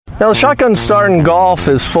Now, the shotgun start in golf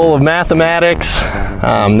is full of mathematics.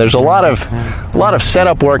 There's a lot of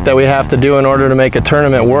setup work that we have to do in order to make a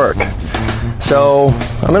tournament work. So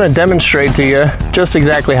I'm going to demonstrate to you just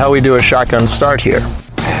exactly how we do a shotgun start here.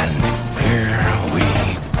 And here we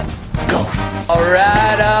go. All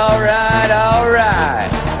right.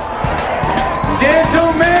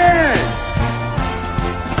 Gentlemen,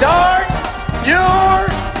 start your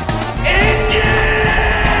engine!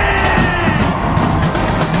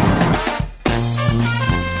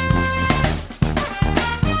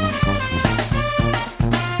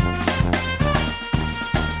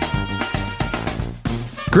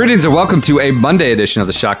 Greetings and welcome to a Monday edition of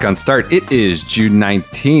the Shotgun Start. It is June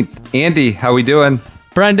 19th. Andy, how we doing?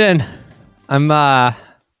 Brendan, I'm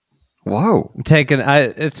Whoa. taking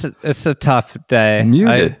it's a tough day.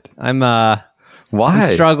 Muted. I'm Why?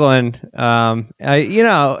 struggling.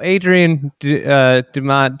 Adrian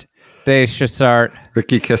Dumont de Chassart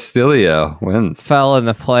Ricky Castillo wins. fell in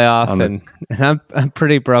the playoff, and I'm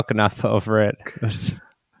pretty broken up over it. I was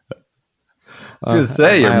going to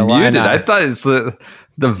say, you're muted. I thought it's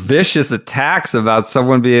the vicious attacks about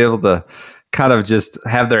someone being able to kind of just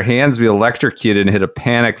have their hands be electrocuted and hit a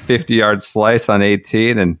panic 50-yard slice on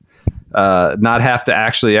 18 and not have to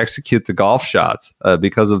actually execute the golf shots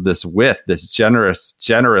because of this width, this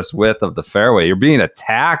generous width of the fairway. You're being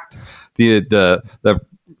attacked. The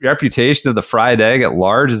reputation of the fried egg at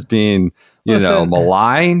large is being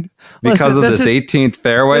maligned because of this 18th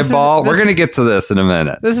fairway ball. We're going to get to this in a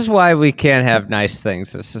minute. This is why we can't have nice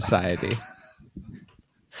things in society.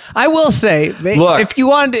 I will say, Look, if you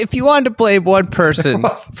wanted to blame one person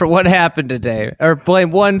for what happened today, or blame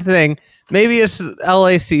one thing, maybe it's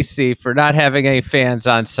LACC for not having any fans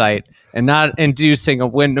on site and not inducing a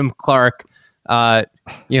Wyndham Clark.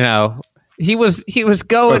 He was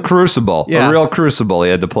going a crucible, yeah. A real crucible he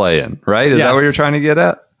had to play in, right? Is that what you're trying to get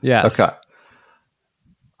at? Yeah. Okay.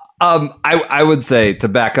 I would say, to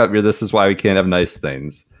back up here, this is why we can't have nice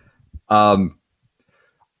things.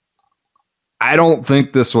 I don't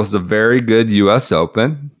think this was a very good U.S.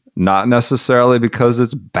 Open, not necessarily because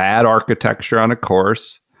it's bad architecture on a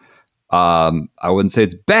course. I wouldn't say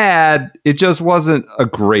it's bad. It just wasn't a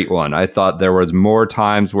great one. I thought there was more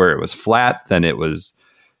times where it was flat than it was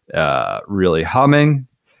really humming.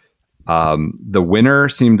 The winner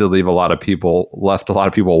seemed to left a lot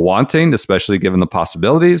of people wanting, especially given the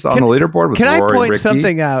possibilities on the leaderboard with Can Rory, I point Ricky.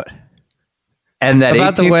 something out? And that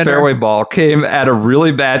about 18th fairway ball came at a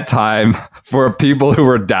really bad time for people who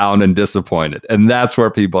were down and disappointed. And that's where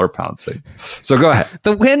people are pouncing. So go ahead.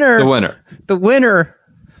 The winner.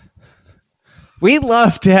 We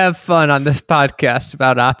love to have fun on this podcast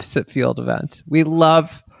about opposite field events. We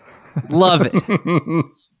love it.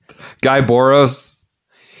 Guy Boros.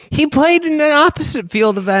 He played in an opposite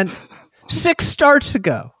field event 6 starts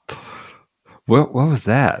ago. What was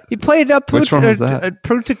that? He played Which one was that?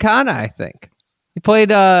 Punta Cana, I think. He played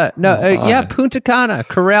Punta Cana,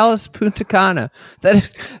 Corrales Punta Cana.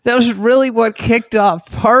 That was really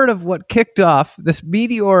part of what kicked off this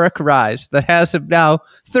meteoric rise that has him now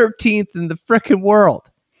 13th in the frickin'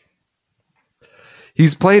 world.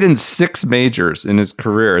 He's played in 6 majors in his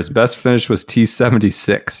career. His best finish was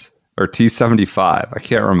T76 or T75. I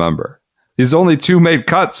can't remember. His only 2 made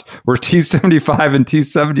cuts were T75 and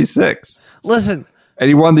T76. Listen. And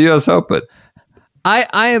he won the U.S. Open. I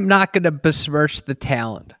am not going to besmirch the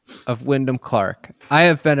talent of Wyndham Clark.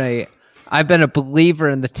 I've been a believer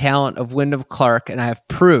in the talent of Wyndham Clark, and I have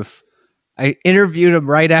proof. I interviewed him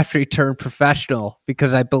right after he turned professional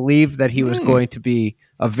because I believed that he was going to be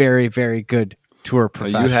a very, very good tour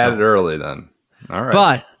professional. You had it early then. All right.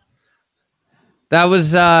 But that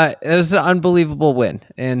was it was an unbelievable win,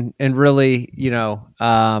 and really,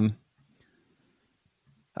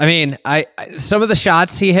 some of the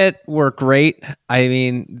shots he hit were great. I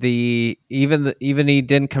mean, even he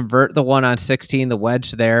didn't convert the one on 16, the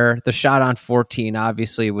wedge there. The shot on 14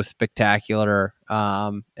 obviously was spectacular,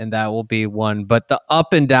 and that will be one. But the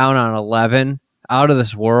up and down on 11, out of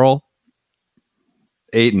this world.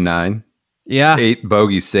 8 and 9. Yeah. 8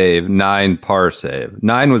 bogey save, 9 par save.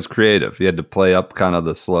 9 was creative. He had to play up kind of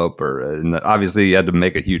the slope, and obviously he had to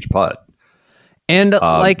make a huge putt. And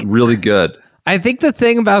really good. I think the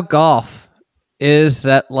thing about golf is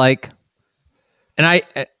that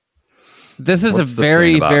this is What's a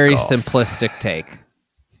very, very golf? simplistic take.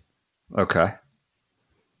 Okay.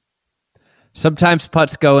 Sometimes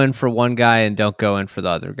putts go in for one guy and don't go in for the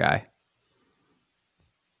other guy.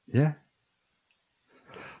 Yeah.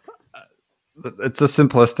 It's a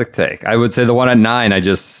simplistic take. I would say the one at 9 I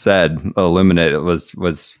just said eliminated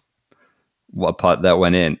was what putt that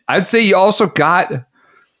went in. I'd say you also got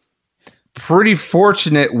pretty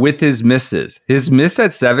fortunate with his misses. His miss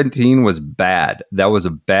at 17 was bad. That was a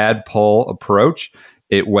bad pull approach.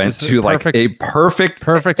 It went to like a perfect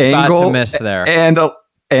spot angle to miss there, and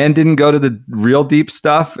didn't go to the real deep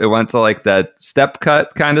stuff. It went to like that step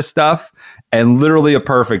cut kind of stuff, and literally a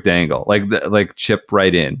perfect angle, like chip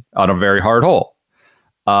right in on a very hard hole.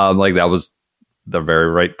 Like that was the very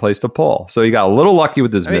right place to pull. So he got a little lucky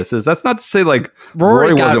with his misses. That's not to say like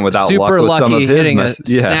Rory wasn't without super luck with some of his hitting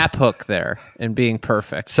misses. A snap hook there and being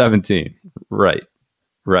perfect. 17, right.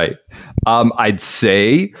 I'd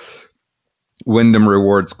say Wyndham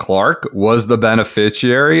Rewards Clark was the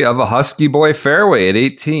beneficiary of a Husky Boy fairway at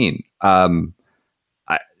 18.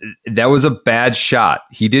 That was a bad shot.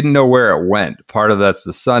 He didn't know where it went. Part of that's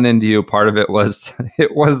the sun into you. Part of it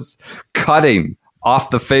was cutting off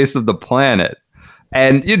the face of the planet.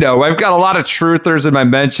 And, I've got a lot of truthers in my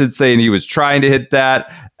mentions saying he was trying to hit that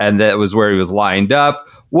and that was where he was lined up.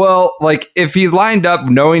 Well, like if he lined up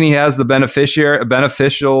knowing he has the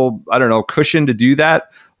beneficial, I don't know, cushion to do that,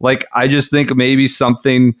 like I just think maybe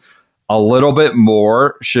something a little bit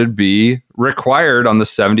more should be required on the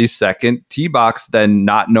 72nd tee box than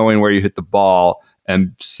not knowing where you hit the ball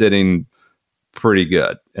and sitting pretty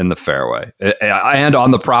good in the fairway and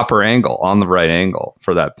on the proper angle, on the right angle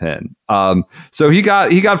for that pin. So he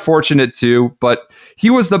got fortunate too, but he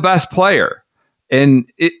was the best player. And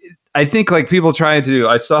I think like people trying to,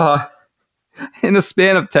 I saw in the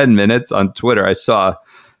span of 10 minutes on Twitter, I saw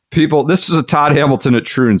people, this was a Todd Hamilton at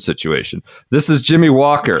Troon situation. This is Jimmy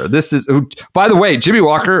Walker. By the way, Jimmy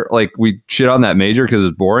Walker, like we shit on that major because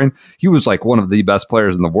it's boring. He was like one of the best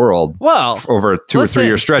players in the world. Well, over a 2 or 3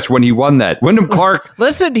 year stretch when he won that. Wyndham Clark.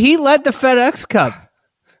 Listen, he led the FedEx Cup.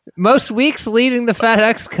 Most weeks leading the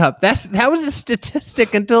FedEx Cup. That was a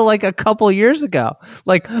statistic until like a couple years ago.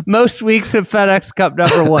 Like most weeks of FedEx Cup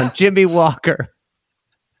number one, Jimmy Walker.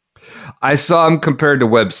 I saw him compared to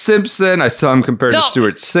Webb Simpson. I saw him compared to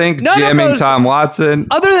Stuart Sink, jamming Tom Watson.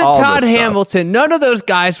 Other than Todd Hamilton, none of those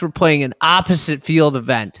guys were playing an opposite field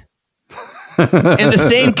event in the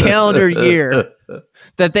same calendar year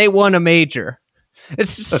that they won a major.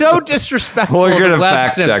 It's so disrespectful. We're going to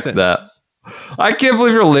fact check that. I can't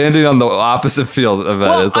believe you're landing on the opposite field event.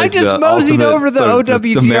 Well, it's like I just moseyed over the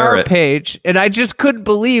OWGR demerit page, and I just couldn't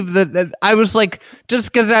believe that I was like,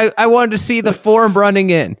 just because I wanted to see the form running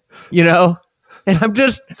in, and I'm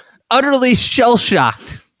just utterly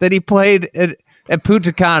shell-shocked that he played at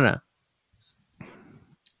Punta Cana.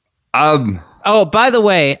 Oh, by the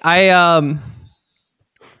way, I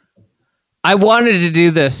wanted to do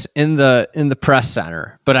this in the press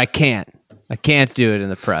center, but I can't. I can't do it in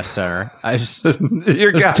the press center. I just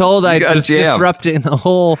was told I was disrupting the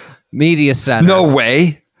whole media center. No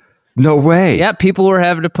way. Yeah, people were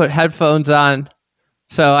having to put headphones on,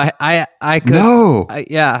 so I could. No.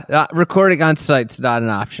 Recording on site's not an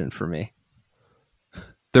option for me.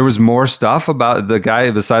 There was more stuff about the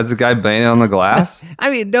guy besides the guy banging on the glass. I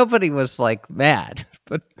mean, nobody was like mad,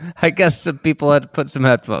 but I guess some people had to put some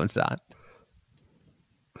headphones on.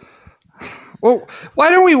 Well,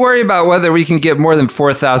 why don't we worry about whether we can get more than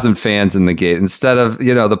 4,000 fans in the gate instead of,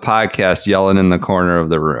 the podcast yelling in the corner of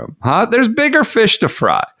the room? Huh? There's bigger fish to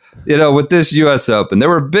fry, with this U.S. Open. There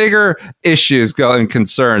were bigger issues and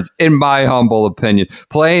concerns, in my humble opinion,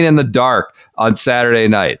 playing in the dark on Saturday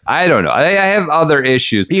night. I don't know. I have other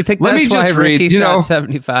issues. Do you think that's why Ricky shot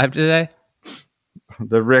 75 today?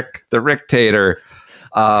 The Rick Tater.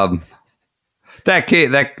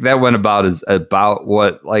 That went about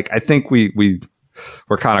what, like, I think we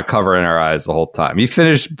were kind of covering our eyes the whole time. He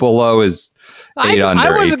finished below his 8 under. I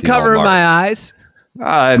wasn't covering my eyes.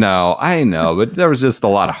 I know, but there was just a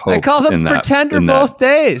lot of hope. I called him pretender both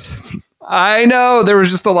days. I know, there was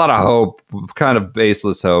just a lot of hope, kind of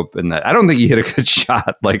baseless hope in that. I don't think he hit a good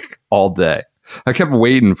shot like all day. I kept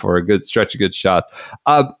waiting for a good stretch of good shots.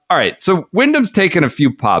 All right, so Wyndham's taken a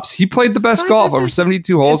few pops. He played the best golf over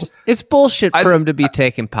 72 holes. It's bullshit for him to be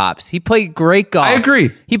taking pops. He played great golf. I agree.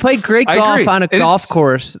 He played great golf on a golf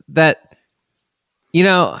course that,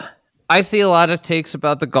 I see a lot of takes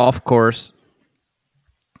about the golf course.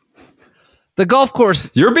 The golf course.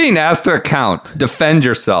 You're being asked to account. Defend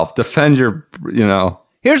yourself. Defend your,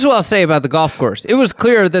 Here's what I'll say about the golf course. It was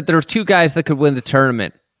clear that there were two guys that could win the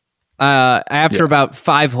tournament. After about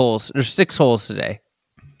 5 holes, there's 6 holes today.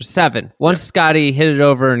 There's 7. Once Scotty hit it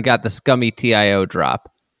over and got the scummy TIO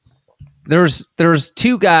drop. There's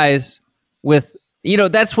 2 guys with,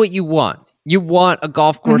 that's what you want. You want a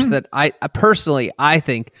golf course that I personally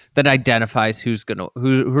think that identifies who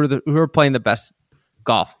are playing the best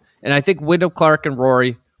golf. And I think Wyndham Clark and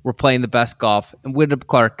Rory were playing the best golf, and Wyndham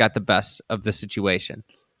Clark got the best of the situation.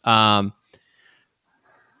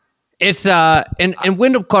 It's and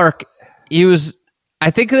Wyndham Clark,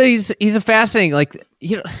 I think that he's a fascinating, like,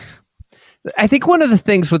 I think one of the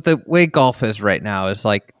things with the way golf is right now is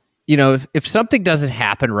like, if something doesn't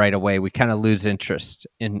happen right away, we kind of lose interest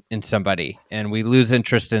in somebody, and we lose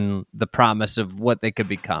interest in the promise of what they could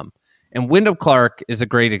become. And Wyndham Clark is a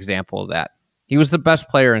great example of that. He was the best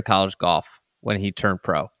player in college golf when he turned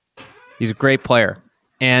pro. He's a great player.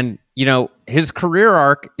 And, his career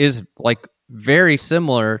arc is like very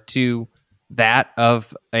similar to that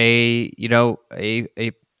of a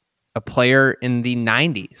player in the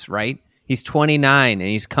 90s, right? He's 29 and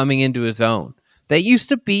he's coming into his own. That used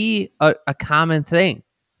to be a common thing.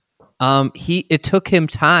 It took him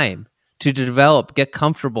time to develop, get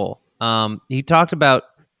comfortable. He talked about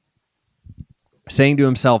saying to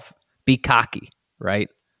himself, be cocky, right?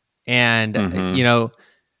 And,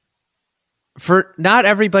 for not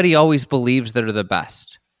everybody always believes they're the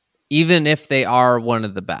best, even if they are one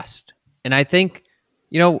of the best. And I think,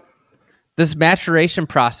 this maturation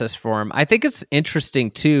process for him, I think it's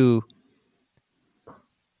interesting too.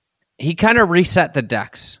 He kind of reset the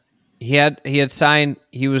decks. He had signed,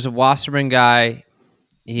 he was a Wasserman guy.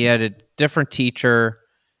 He had a different teacher.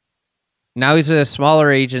 Now he's at a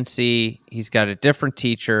smaller agency. He's got a different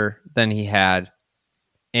teacher than he had.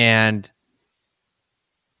 And,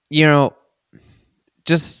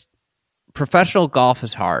 just professional golf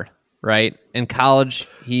is hard, right? In college,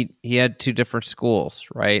 he had two different schools,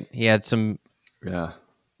 right? He had some, this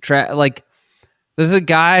is a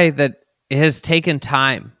guy that has taken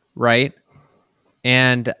time, right?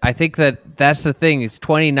 And I think that's the thing. He's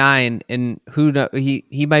 29, and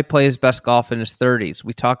he might play his best golf in his 30s.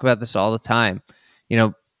 We talk about this all the time.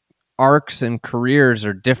 Arcs and careers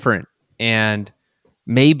are different, and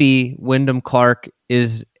maybe Wyndham Clark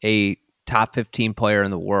is a top 15 player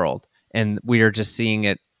in the world, and we are just seeing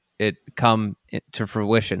it come to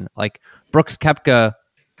fruition. Like Brooks Koepka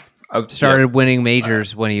started winning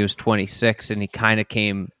majors when he was 26, and he kind of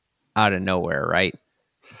came out of nowhere, right?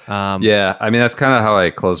 That's kind of how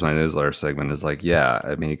I close my newsletter segment. Is like,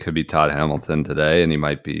 he could be Todd Hamilton today, and he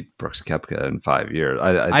might be Brooks Koepka in 5 years.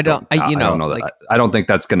 I don't know that. I don't think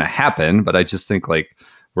that's going to happen, but I just think like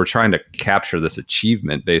we're trying to capture this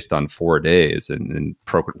achievement based on 4 days and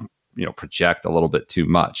project a little bit too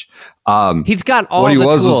much. He's got all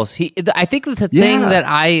the tools. I think the thing that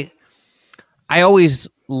I always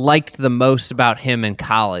liked the most about him in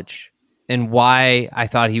college, and why I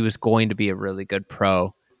thought he was going to be a really good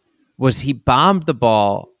pro, was he bombed the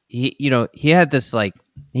ball. He had this, like,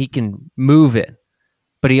 he can move it,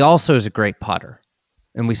 but he also is a great putter.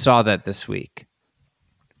 And we saw that this week.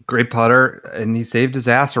 Great putter, and he saved his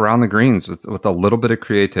ass around the greens with a little bit of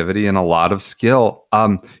creativity and a lot of skill.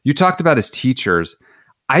 You talked about his teachers.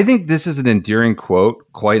 I think this is an endearing quote,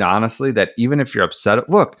 quite honestly, that even if you're upset,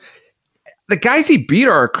 look, the guys he beat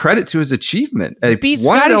are a credit to his achievement. He beat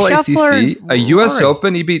won an LACC, a U.S.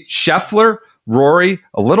 Open. He beat Scheffler, Rory,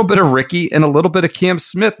 a little bit of Ricky, and a little bit of Cam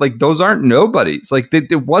Smith. Like, those aren't nobodies. Like,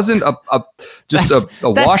 it wasn't a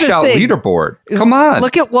washout leaderboard. Come on.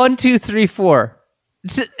 Look at 1, 2, 3, 4.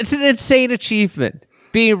 It's an insane achievement,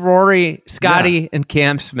 being Rory, Scotty, and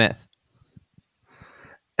Cam Smith.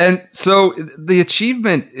 And so the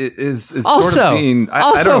achievement is also, sort of being... I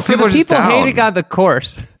don't know, for the people hating on the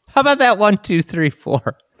course, how about that 1, 2, 3,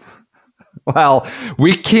 4? Well,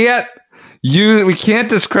 we can't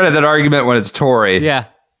discredit that argument when it's Tory. Yeah.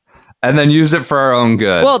 And then use it for our own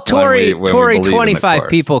good. Well, Tory, 25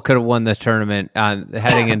 people could have won this tournament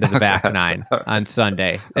heading into the back nine on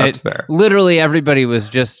Sunday. That's fair. Literally everybody was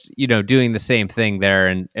just, doing the same thing there,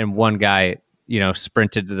 and one guy,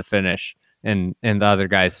 sprinted to the finish, and the other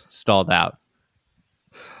guys stalled out.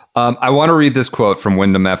 I want to read this quote from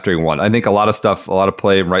Wyndham after he won. I think a lot of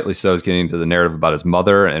play, rightly so, is getting into the narrative about his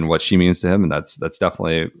mother and what she means to him, and that's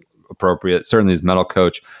definitely appropriate. Certainly his mental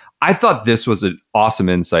coach. I thought this was an awesome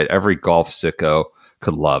insight every golf sicko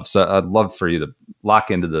could love. So I'd love for you to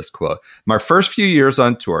lock into this quote. My first few years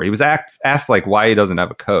on tour, he was asked like why he doesn't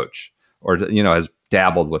have a coach, or has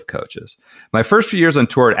dabbled with coaches. My first few years on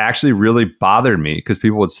tour, it actually really bothered me because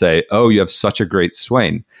people would say, "Oh, you have such a great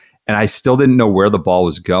swing," and I still didn't know where the ball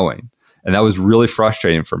was going. And that was really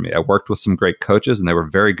frustrating for me. I worked with some great coaches and they were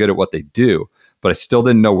very good at what they do, but I still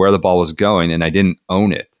didn't know where the ball was going, and I didn't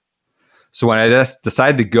own it. So when I just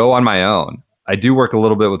decided to go on my own, I do work a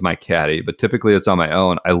little bit with my caddy, but typically it's on my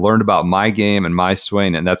own. I learned about my game and my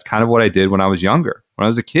swing, and that's kind of what I did when I was younger, when I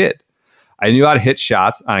was a kid. I knew how to hit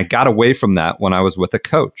shots, and I got away from that when I was with a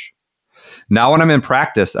coach. Now when I'm in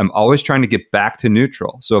practice, I'm always trying to get back to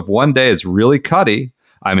neutral. So if one day is really cutty,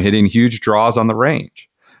 I'm hitting huge draws on the range.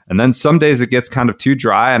 And then some days it gets kind of too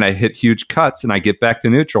dry and I hit huge cuts and I get back to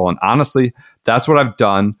neutral. And honestly, that's what I've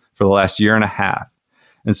done for the last year and a half.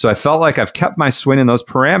 And so I felt like I've kept my swing in those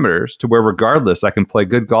parameters to where regardless, I can play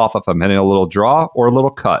good golf if I'm hitting a little draw or a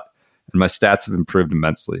little cut. And my stats have improved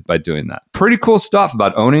immensely by doing that. Pretty cool stuff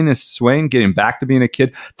about owning this swing, getting back to being a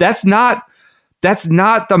kid. That's not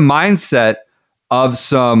the mindset of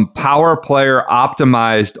some power player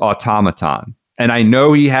optimized automaton. And I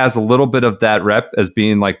know he has a little bit of that rep as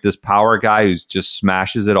being like this power guy who's just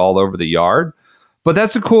smashes it all over the yard. But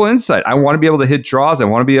that's a cool insight. I want to be able to hit draws. I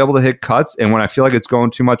want to be able to hit cuts. And when I feel like it's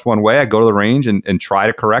going too much one way, I go to the range and try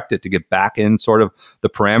to correct it to get back in sort of the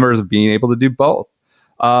parameters of being able to do both.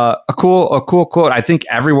 A cool quote I think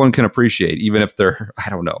everyone can appreciate, even if they're,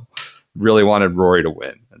 I don't know, really wanted Rory to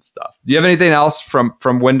win and stuff. Do you have anything else from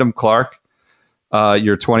Wyndham Clark,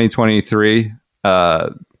 your 2023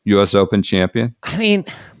 U.S. Open champion? I mean,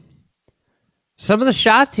 some of the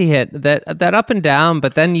shots he hit, that up and down,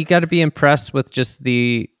 but then you got to be impressed with just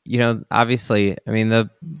the, obviously, I mean,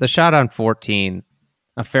 the shot on 14,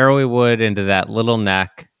 a fairway wood into that little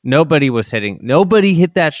neck. Nobody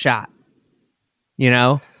hit that shot.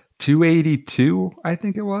 282, I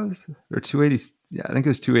think it was, or 280. Yeah, I think it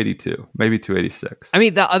was 282, maybe 286. I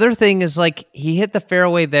mean, the other thing is like he hit the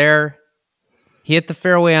fairway there. He hit the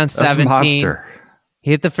fairway on 17. Monster.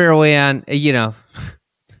 He hit the fairway on,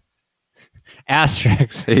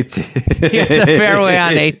 asterisk. 18. He hit the fairway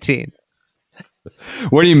on 18.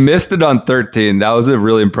 When he missed it on 13, that was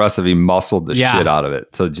really impressive. He muscled the shit out of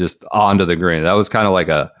it to just onto the green. That was kind of like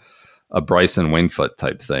a Bryson Wingfoot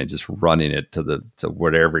type thing, just running it to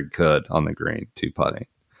whatever he could on the green, two putting.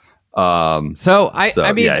 I mean,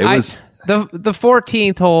 it was the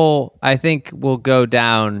 14th hole. I think will go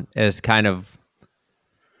down as kind of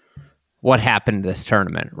what happened this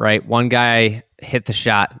tournament, right? One guy hit the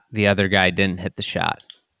shot, the other guy didn't hit the shot,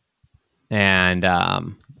 and I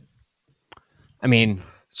mean.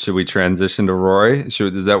 Should we transition to Rory? Is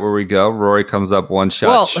that where we go? Rory comes up one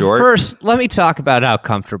shot short. First, let me talk about how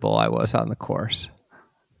comfortable I was on the course.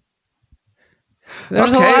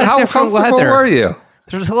 There's a lot of different weather. Were you?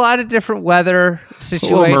 There's a lot of different weather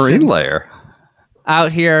situations. A little marine layer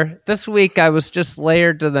out here. This week, I was just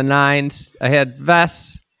layered to the nines. I had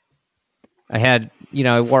vests. I had,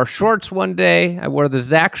 I wore shorts one day. I wore the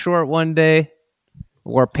Zach short one day. I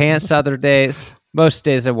wore pants other days. Most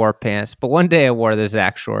days I wore pants, but one day I wore the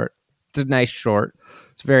Zach short. It's a nice short.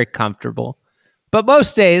 It's very comfortable. But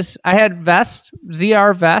most days I had vest,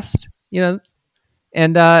 ZR vest,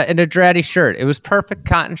 and a Draddy shirt. It was perfect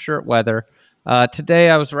cotton shirt weather. Today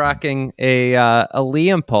I was rocking a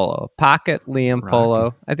Liam polo, pocket Liam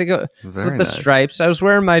polo. I think it was with the stripes. I was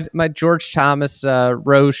wearing my George Thomas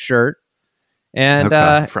rose shirt, and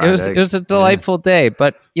it was a delightful day.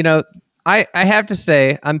 But I have to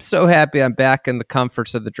say, I'm so happy I'm back in the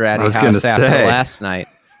comforts of the Draddy House after last night.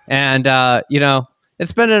 And,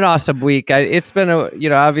 it's been an awesome week. It's been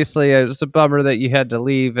obviously it was a bummer that you had to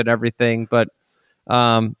leave and everything, but,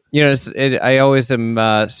 I always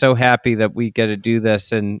am so happy that we get to do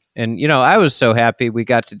this. And I was so happy we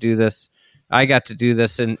got to do this. I got to do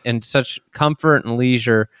this in such comfort and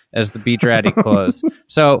leisure as the Be Draddy close.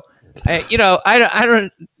 So, I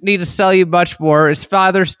don't need to sell you much more. It's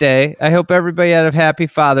Father's Day. I hope everybody had a happy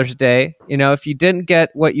Father's Day. If you didn't get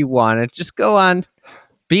what you wanted, just go on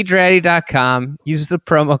BeDraddy.com, use the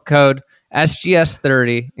promo code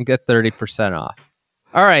SGS30 and get 30% off.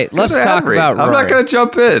 All right, let's talk about Rory. I'm not going to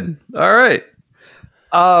jump in. All right.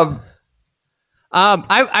 I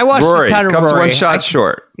watched Rory a ton of comes Rory. one shot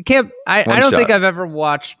short. I don't think I've ever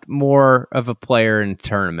watched more of a player in a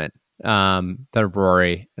tournament than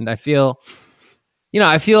Rory, and I feel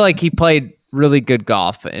like he played really good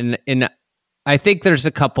golf, and I think there's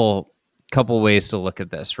a couple ways to look at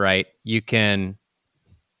this, right? You can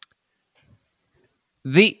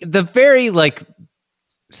the very like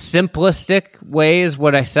simplistic way is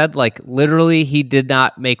what I said, like literally he did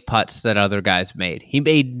not make putts that other guys made. He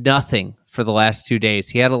made nothing for the last 2 days.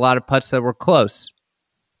 He had a lot of putts that were close.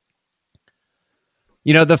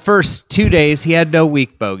 The first 2 days, he had no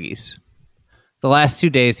weak bogeys. The last 2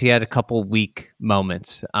 days, he had a couple weak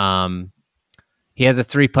moments. He had the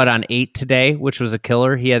 3-putt on 8 today, which was a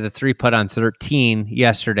killer. He had the 3-putt on 13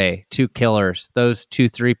 yesterday, 2 killers. Those 2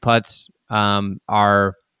 3-putts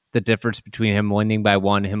are the difference between him winning by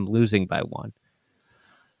 1 and him losing by 1.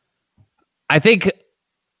 I think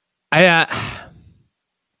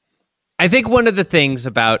one of the things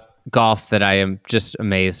about golf that I am just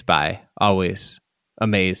amazed by, always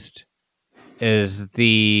amazed, is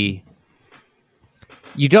you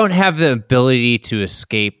don't have the ability to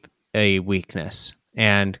escape a weakness.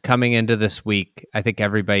 And coming into this week, I think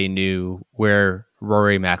everybody knew where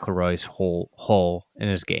Rory McIlroy's hole in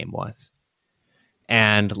his game was.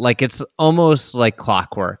 And like, it's almost like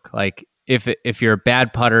clockwork. Like if you're a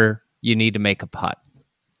bad putter, you need to make a putt.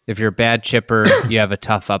 If you're a bad chipper, you have a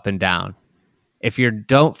tough up and down. If you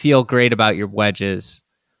don't feel great about your wedges,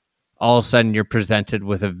 all of a sudden you're presented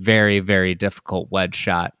with a very, very difficult wedge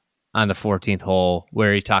shot on the 14th hole,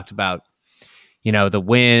 where he talked about, the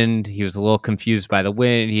wind. He was a little confused by the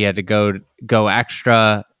wind. He had to go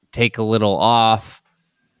extra, take a little off.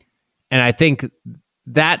 And I think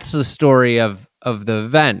that's the story of the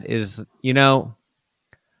event is, you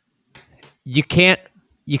can't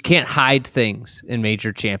hide things in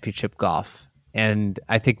major championship golf. And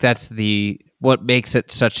I think that's what makes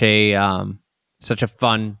it such a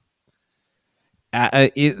fun.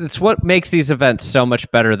 It's what makes these events so much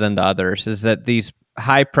better than the others, is that these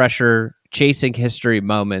high pressure chasing history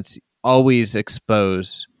moments always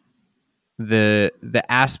expose the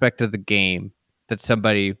aspect of the game that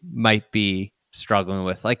somebody might be struggling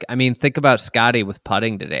with. Like, I mean, think about Scotty with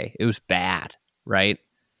putting today. It was bad, right?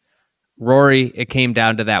 Rory, it came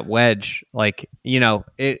down to that wedge. Like,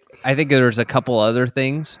 I think there was a couple other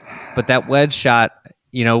things, but that wedge shot,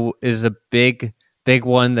 is a big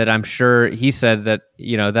one that I'm sure he said that,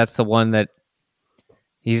 that's the one that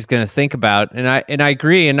he's going to think about. And I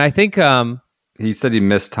agree. And I think, he said he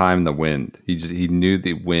mistimed the wind. He knew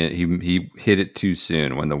the wind. He hit it too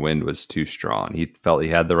soon when the wind was too strong. He felt he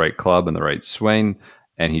had the right club and the right swing,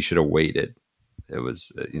 and he should have waited. It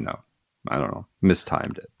was, I don't know,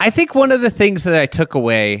 mistimed it. I think one of the things that I took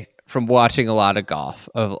away from watching a lot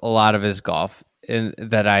of his golf,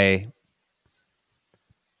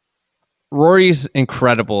 Rory's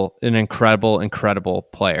an incredible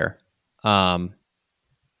player.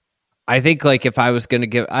 I think, like, if I was going to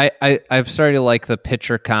give, I've started to like the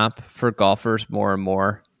pitcher comp for golfers more and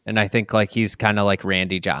more. And I think, like, he's kind of like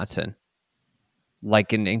Randy Johnson,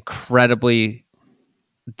 like an incredibly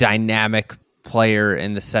dynamic player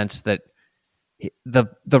in the sense that the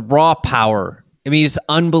raw power. I mean, it's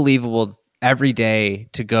unbelievable every day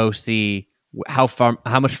to go see how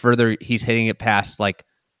much further he's hitting it past, like,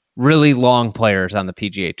 really long players on the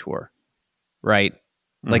PGA Tour, right?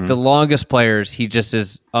 Like the longest players, he just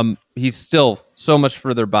is, he's still so much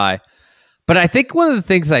further by. But I think one of the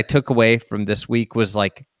things I took away from this week was,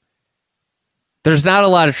 like, there's not a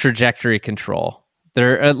lot of trajectory control.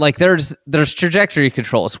 There's trajectory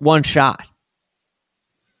control. It's one shot.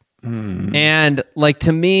 And, like,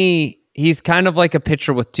 to me, he's kind of like a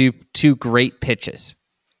pitcher with two great pitches.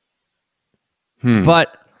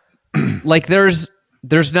 But, like, there's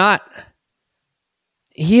not.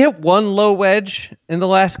 He hit one low wedge in the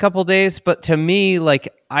last couple of days, but to me,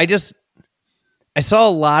 like, I saw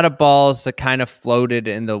a lot of balls that kind of floated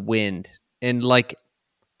in the wind, and, like,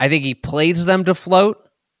 I think he plays them to float,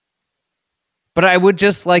 but I would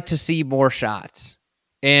just like to see more shots.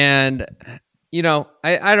 And,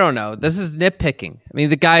 I don't know. This is nitpicking. I mean,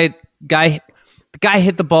 the guy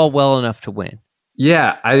hit the ball well enough to win.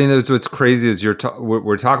 Yeah, I think that's what's crazy is we're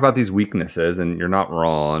talking about these weaknesses, and you're not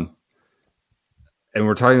wrong. And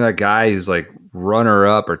we're talking about a guy who's, like, runner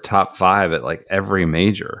up or top 5 at, like, every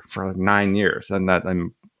major for, like, 9 years.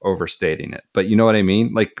 I'm overstating it, but you know what I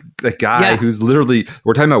mean? Like, the guy who's literally,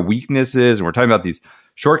 we're talking about weaknesses and we're talking about these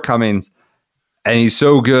shortcomings, and he's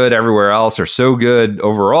so good everywhere else, or so good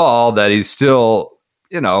overall, that he's still,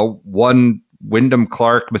 one Wyndham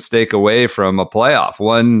Clark mistake away from a playoff,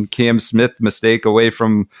 one Cam Smith mistake away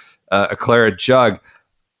from a claret jug.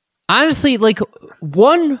 Honestly, like,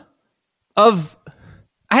 one of,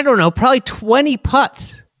 I don't know, probably 20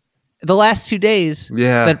 putts the last 2 days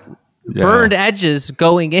that burned edges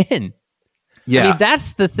going in. Yeah. I mean,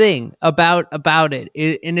 that's the thing about it.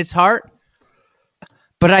 And it's hard.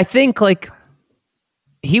 But I think, like,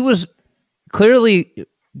 he was clearly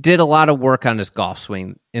did a lot of work on his golf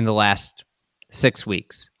swing in the last 6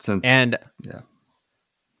 weeks. I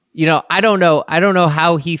don't know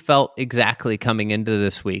how he felt exactly coming into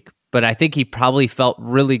this week, but I think he probably felt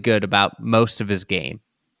really good about most of his game,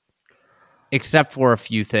 except for a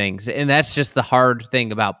few things. And that's just the hard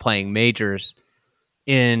thing about playing majors.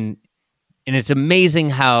 And it's amazing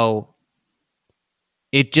how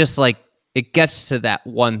it just, like, it gets to that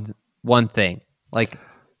one thing. Like,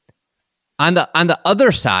 on the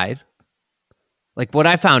other side, like, what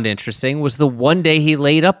I found interesting was the one day he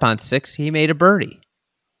laid up on 6, he made a birdie,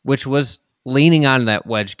 which was leaning on that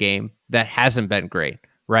wedge game that hasn't been great,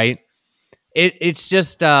 right? It's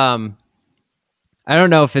just, I don't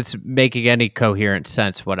know if it's making any coherent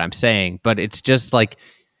sense what I'm saying, but it's just like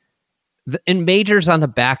in majors on the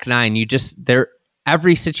back nine,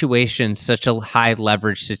 every situation such a high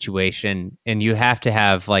leverage situation, and you have to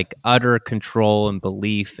have like utter control and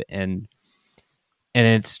belief, and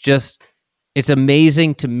it's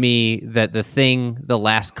amazing to me that the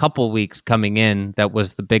last couple weeks coming in that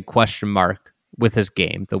was the big question mark with his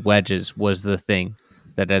game, the wedges, was the thing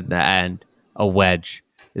that at the end, a wedge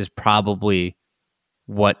is probably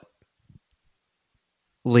what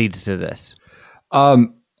leads to this.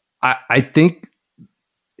 I think,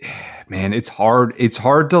 man, it's hard. It's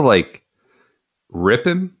hard to like rip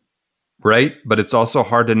him, right? But it's also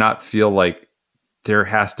hard to not feel like there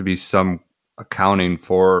has to be some accounting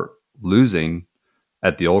for losing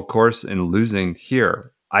at the old course and losing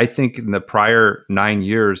here. I think in the prior 9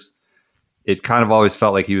 years, it kind of always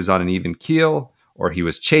felt like he was on an even keel, or he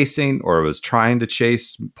was chasing, or was trying to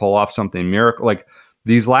chase, pull off something miracle. Like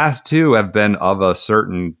these last two have been of a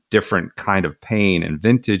certain different kind of pain and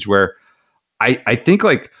vintage, where I think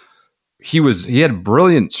like he had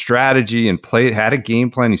brilliant strategy and had a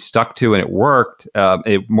game plan he stuck to, and it worked.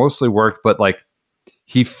 It mostly worked, but like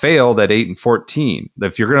he failed at 8 and 14.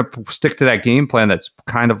 If you're going to stick to that game plan, that's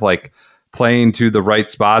kind of like playing to the right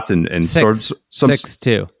spots and sort of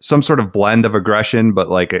some sort of blend of aggression, but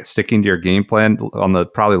like sticking to your game plan on the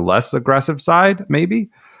probably less aggressive side,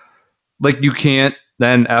 maybe. Like you can't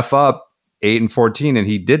then F up 8 and 14, and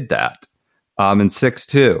he did that in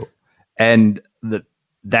 6-2. And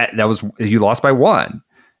that was, you lost by 1.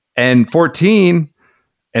 And 14,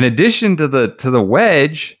 in addition to the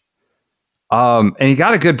wedge, and he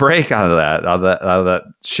got a good break out of that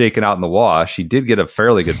shaking out in the wash. He did get a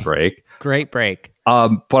fairly good break. Great break.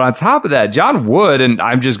 But on top of that, John Wood, and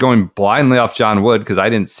I'm just going blindly off John Wood because I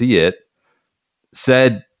didn't see it,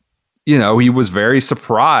 said, he was very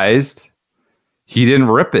surprised he didn't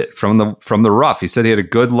rip it from the rough. He said he had a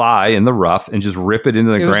good lie in the rough and just rip it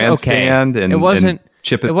into the grandstand and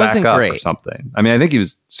chip it back up or something. I mean, I think he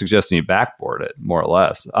was suggesting he backboard it more or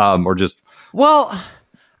less, or just. Well,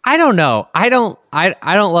 I don't know. I don't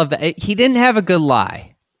love that. He didn't have a good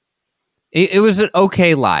lie. It was an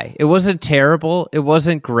okay lie. It wasn't terrible. It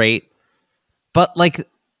wasn't great. But like,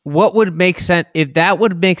 what would make sense if that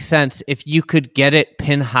would make sense if you could get it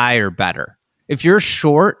pin high or better? If you're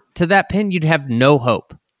short to that pin, you'd have no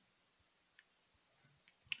hope.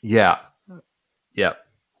 Yeah. Yeah.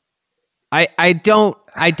 I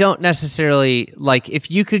don't necessarily like, if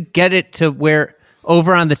you could get it to where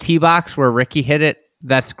over on the tee box where Ricky hit it,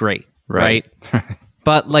 that's great. Right.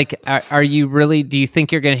 But like, are you really, do you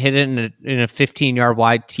think you're going to hit it in a 15-yard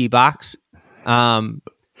wide tee box?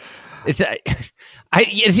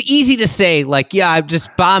 It's easy to say, like, yeah, I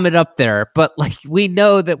just bomb it up there. But like, we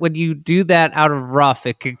know that when you do that out of rough,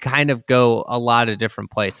 it could kind of go a lot of different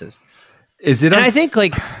places. Is it? And I think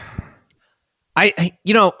like,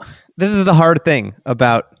 this is the hard thing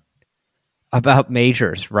about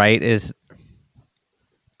majors, right? Is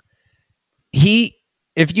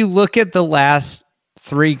if you look at the last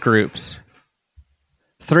 3 groups,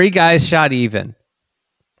 3 guys shot even.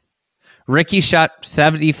 Ricky shot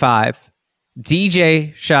 75.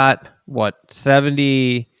 DJ shot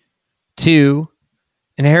 72,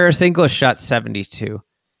 and Harris English shot 72.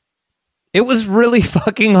 It was really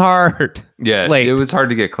fucking hard. Yeah, it was hard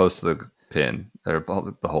to get close to the pin or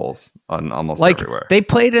the holes on almost everywhere. They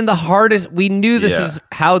played in the hardest. We knew this is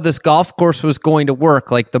how this golf course was going to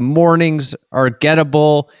work. Like the mornings are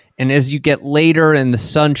gettable, and as you get later in the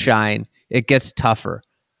sunshine, it gets tougher.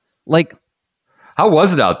 Like, how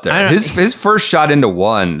was it out there? His first shot into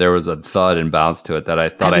one, there was a thud and bounce to it that I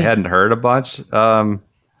thought I hadn't heard a bunch. The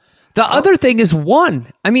other thing is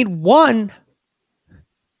one.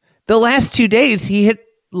 The last 2 days he hit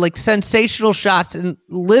like sensational shots, and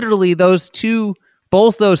literally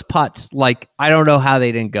both those putts, like I don't know how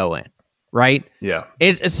they didn't go in. Right? Yeah.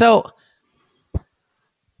 So,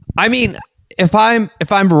 I mean, if I'm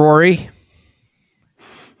Rory,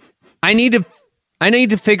 I need to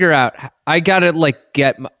figure out. I gotta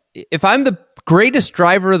if I'm the greatest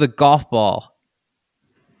driver of the golf ball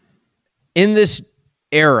in this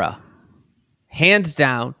era, hands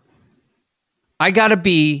down, I gotta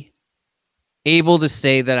be able to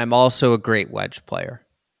say that I'm also a great wedge player.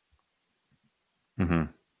 Mm-hmm.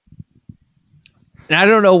 And I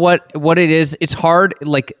don't know what it is. It's hard.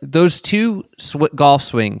 Like those two golf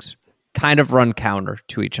swings kind of run counter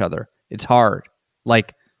to each other. It's hard.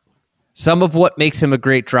 Like, some of what makes him a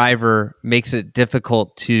great driver makes it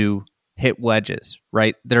difficult to hit wedges,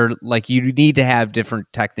 right? They're like, you need to have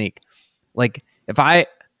different technique. Like if I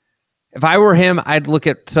were him, I'd look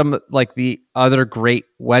at some like the other great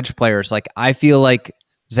wedge players. Like I feel like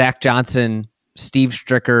Zach Johnson, Steve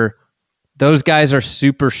Stricker, those guys are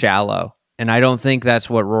super shallow. And I don't think that's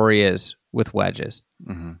what Rory is. with wedges.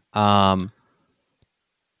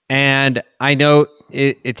 And I know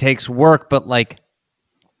it takes work, but like,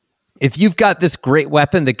 if you've got this great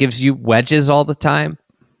weapon that gives you wedges all the time,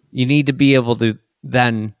 you need to be able to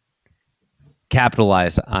then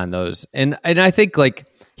capitalize on those. And I think like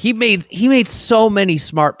he made so many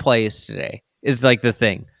smart plays today is like the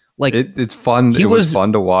thing. Like it's fun. It was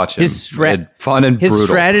fun to watch him. Fun and his brutal.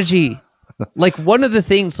 strategy. Like one of the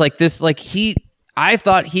things like this, like I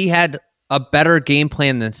thought he had a better game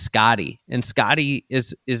plan than Scotty. And Scotty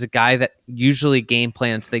is a guy that usually game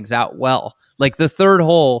plans things out well. Like the third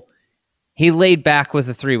hole, he laid back with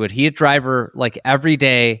a 3-wood. He hit driver like every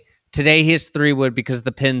day. Today he hits 3-wood because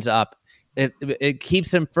the pin's up. It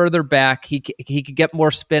keeps him further back. He could get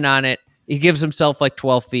more spin on it. He gives himself like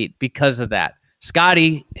 12 feet because of that.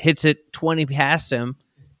 Scotty hits it 20 past him,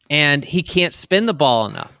 and he can't spin the ball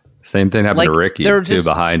enough. Same thing happened to Ricky too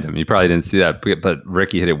behind him. You probably didn't see that, but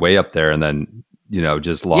Ricky hit it way up there, and then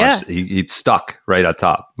just lost. Yeah. He stuck right on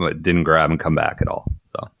top, but didn't grab and come back at all.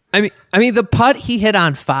 So I mean, the putt he hit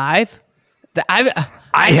on 5. I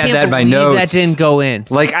had that in my notes. That didn't go in.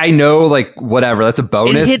 Like I know, like whatever. That's a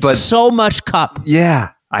bonus. It hit but so much cup. Yeah,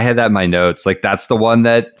 I had that in my notes. Like that's the one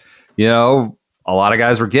that a lot of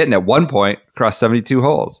guys were getting at one point across 72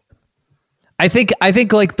 holes. I think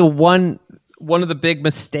like the one of the big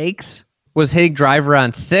mistakes was hitting driver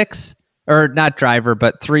on 6, or not driver,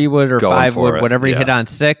 but 3-wood or 5-wood, whatever he hit on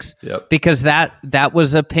 6. Yep. Because that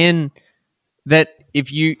was a pin that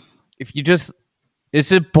if you just,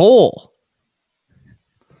 it's a bowl.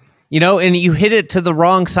 And you hit it to the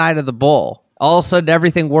wrong side of the bowl. All of a sudden,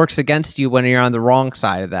 everything works against you when you're on the wrong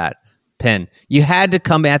side of that pin. You had to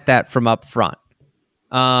come at that from up front.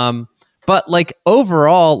 But like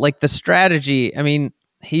overall, like the strategy, I mean,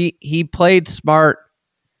 he played smart.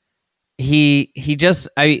 He just,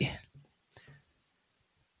 I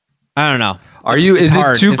don't know. Is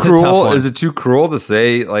it too cruel? Is it too cruel to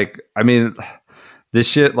say, like, I mean, this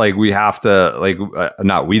shit, like we have to, like,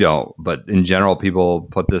 not we don't, but in general, people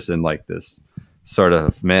put this in like this sort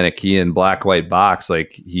of Manichaean black white box.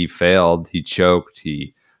 Like he failed, he choked,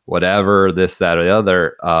 he whatever, this, that, or the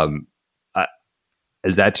other.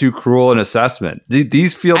 Is that too cruel an assessment?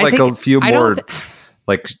 These feel like a few more,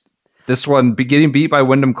 like this one getting beat by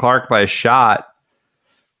Wyndham Clark by a shot.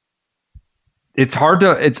 It's hard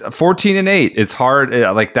to. It's 14-8. It's hard.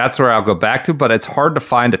 Like that's where I'll go back to, but it's hard to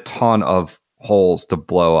find a ton of holes to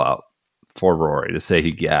blow up for Rory to say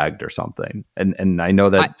he gagged or something. And I know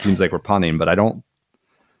that seems like we're punning, but I don't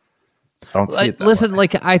see it that listen, way.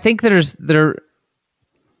 like I think there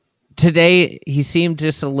today he seemed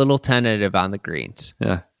just a little tentative on the greens.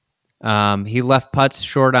 Yeah. He left putts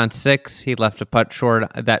short on 6. He left a putt short.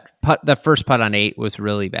 That first putt on 8 was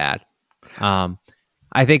really bad.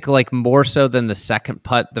 I think like more so than the second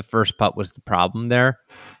putt, the first putt was the problem there.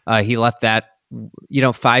 He left that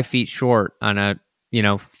 5 feet short on a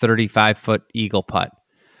 35-foot eagle putt.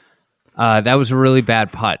 That was a really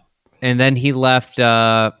bad putt. And then he left.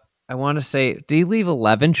 I want to say, did he leave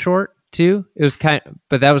 11 short too? It was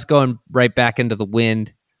but that was going right back into the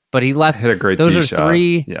wind. But he left. Hit a great those tee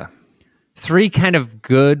are shot. Three kind of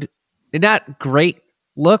good, not great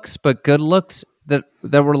looks, but good looks that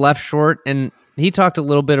were left short. And he talked a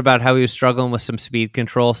little bit about how he was struggling with some speed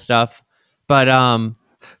control stuff. But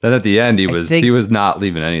then at the end, he was not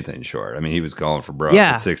leaving anything short. I mean, he was going for broke.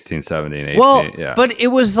 Yeah. 16, 17, 18. Well, yeah. But it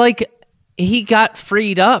was like he got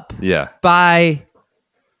freed up. Yeah. By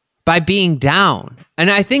being down. And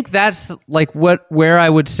I think that's like where I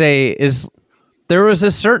would say is there was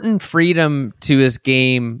a certain freedom to his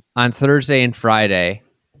game on Thursday and Friday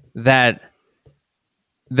that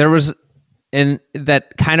there was, and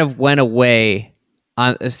that kind of went away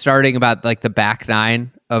on starting about like the back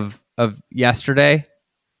 9 of yesterday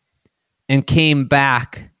and came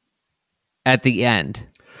back at the end.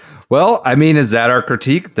 Well, I mean, is that our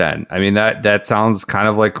critique then? I mean, that sounds kind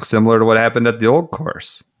of like similar to what happened at the old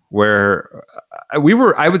course, where I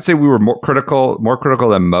would say we were more critical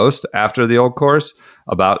than most after the old course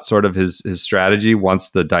about sort of his strategy once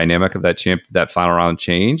the dynamic of that final round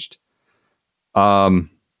changed. I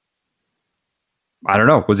don't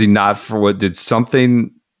know. Was he not for what did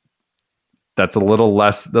something that's a little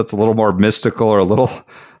more mystical or a little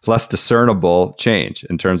less discernible change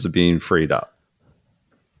in terms of being freed up?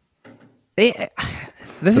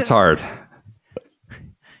 It's hard.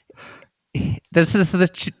 This is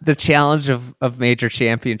the challenge of major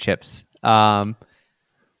championships. And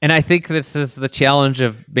I think this is the challenge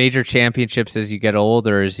of major championships as you get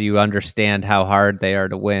older, as you understand how hard they are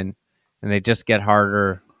to win. And they just get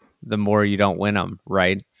harder the more you don't win them,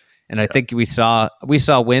 right? And I think we saw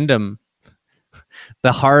Wyndham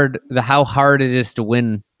how hard it is to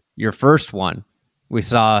win your first one. We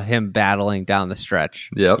saw him battling down the stretch.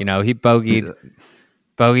 Yep. You know, he bogeyed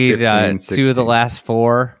 15, 2 of the 16. last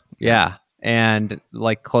 4. Yeah. And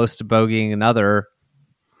like close to bogeying another.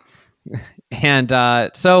 And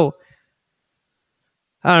so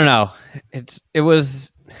I don't know. It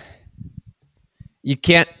was you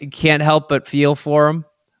can't help but feel for him.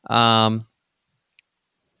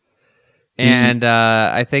 And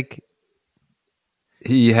I think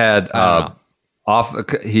he had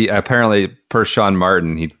he apparently, per Sean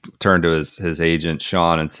Martin, he turned to his agent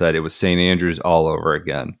Sean and said it was St. Andrews all over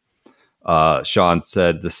again. Sean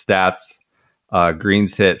said the stats: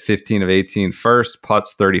 greens hit 15 of 18 first,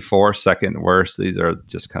 putts 34 second worst. These are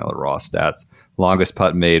just kind of the raw stats. Longest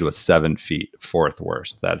putt made was 7 feet, fourth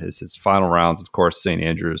worst. That is his final rounds. Of course, St.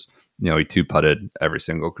 Andrews, he 2-putted every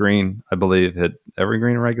single green, I believe, hit every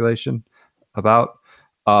green in regulation. About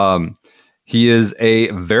he is a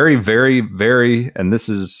very, very, very, and this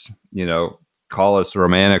is, call us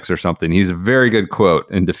romantics or something. He's a very good quote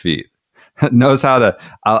in defeat. Knows how to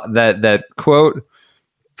that quote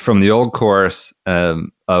from the old course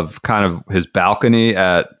of kind of his balcony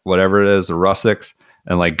at whatever it is, the Russicks,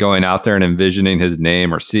 and like going out there and envisioning his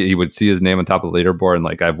name, or he would see his name on top of the leaderboard and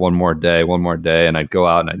like, I have one more day, and I'd go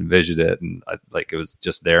out and I'd envision it, and it was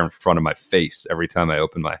just there in front of my face every time I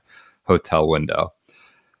opened my hotel window.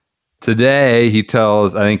 Today, he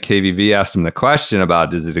tells, I think KVV asked him the question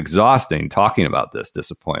about, is it exhausting talking about this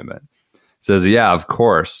disappointment? Says, yeah, of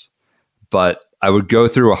course, but I would go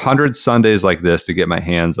through 100 Sundays like this to get my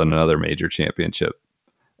hands on another major championship,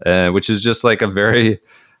 which is just like a very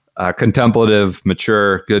contemplative,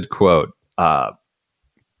 mature, good quote.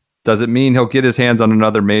 Does it mean he'll get his hands on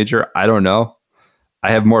another major? I don't know.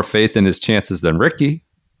 I have more faith in his chances than Ricky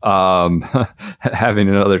having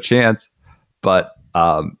another chance, but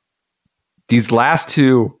these last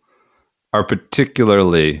two are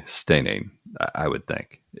particularly stinging, I would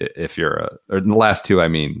think. If you're or the last two, I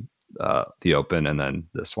mean the Open and then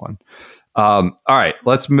this one. All right,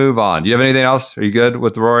 let's move on. Do you have anything else? Are you good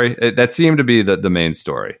with Rory? That seemed to be the main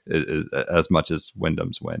story, is as much as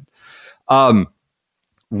Wyndham's win.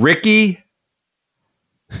 Ricky,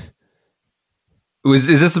 is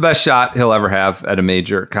this the best shot he'll ever have at a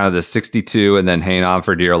major? Kind of the 62 and then hang on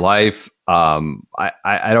for dear life. I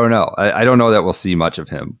don't know. I don't know that we'll see much of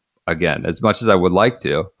him again, as much as I would like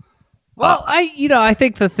to. Well, I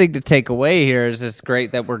think the thing to take away here is it's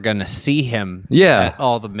great that we're going to see him at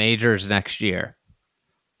all the majors next year.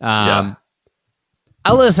 Listen,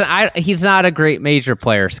 he's not a great major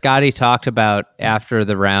player. Scotty talked about after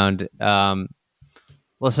the round.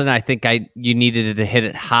 Listen, I think you needed to hit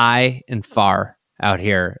it high and far out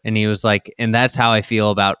here. And he was like, and that's how I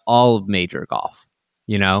feel about all of major golf,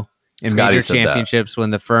 in Scotty major championships,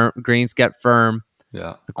 when the greens get firm,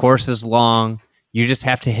 the course is long, you just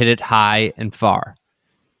have to hit it high and far.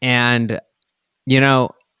 And,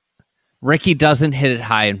 Ricky doesn't hit it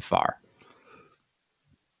high and far.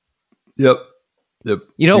 Yep.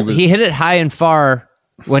 He hit it high and far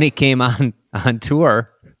when he came on tour.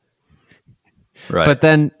 Right. But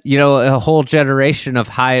then, a whole generation of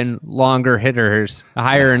higher and longer hitters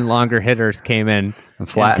came in and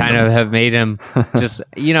kind of have made him just,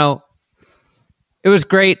 it was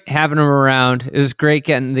great having him around. It was great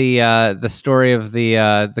getting the story of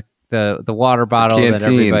the water bottle that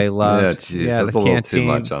everybody loved. Yeah, that's a little too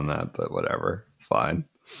much on that, but whatever. It's fine.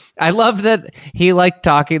 I love that he liked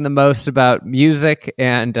talking the most about music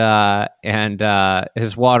and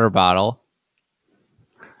his water bottle.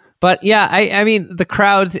 But yeah, I mean the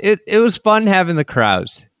crowds. It was fun having the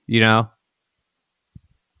crowds. Yep.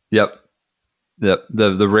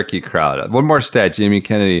 The Ricky crowd. One more stat: Jamie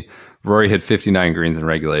Kennedy, Rory hit 59 greens in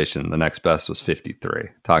regulation. The next best was 53.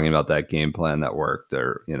 Talking about that game plan that worked,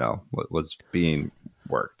 or what was being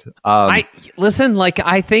worked. I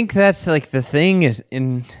think that's like the thing is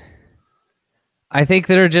in. I think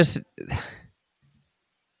they're just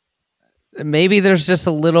maybe there's just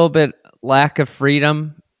a little bit lack of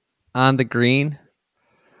freedom on the green.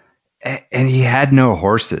 And he had no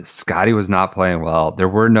horses. Scotty was not playing well. There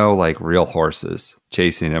were no real horses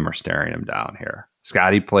chasing him or staring him down here.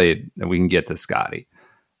 Scotty played, and we can get to Scotty.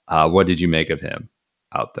 What did you make of him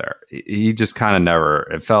out there? He just kind of never,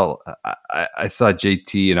 it felt, I saw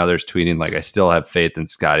JT and others tweeting, I still have faith in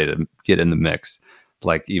Scotty to get in the mix,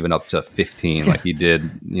 even up to 15, like he did,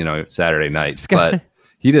 Saturday night. But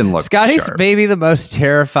he didn't look Scotty's sharp. Maybe the most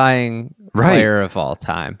terrifying player of all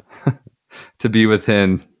time. To be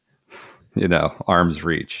within, arm's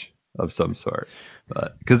reach of some sort.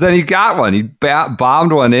 Because then he got one. He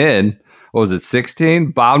bombed one in. What was it,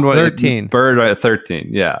 16? Bombed one 13. Bird at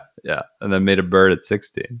 13. Yeah. Yeah. And then made a bird at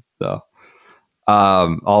 16. So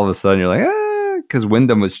all of a sudden you're like, because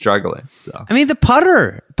Wyndham was struggling. So. I mean, the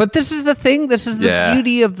putter. But this is the thing. This is the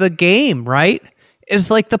beauty of the game, right?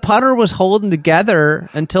 Is like the putter was holding together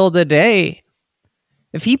until the day.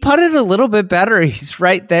 If he putted a little bit better, he's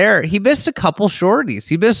right there. He missed a couple shorties.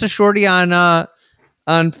 He missed a shorty on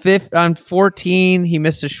 14. He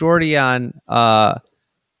missed a shorty on a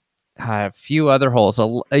few other holes.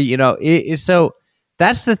 So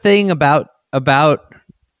that's the thing about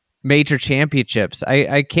major championships.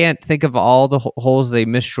 I can't think of all the holes they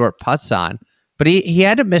missed short putts on, but he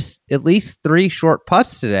had to miss at least 3 short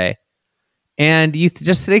putts today. And you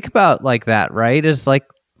just think about like that, right? Is like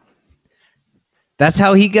that's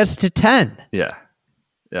how he gets to 10. Yeah.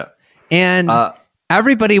 And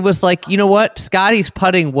everybody was like, you know what? Scotty's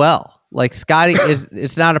putting well. Like Scotty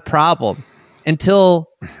it's not a problem until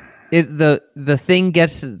the thing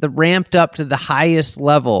gets ramped up to the highest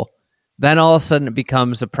level. Then all of a sudden it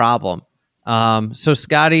becomes a problem. So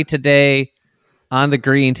Scotty today on the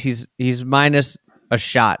greens, he's minus a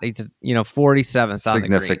shot. He's 47th on the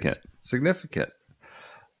greens. Significant.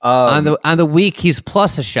 On the week, he's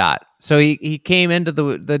plus a shot. So he came into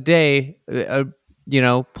the day,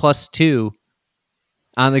 +2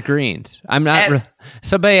 on the greens. I'm not.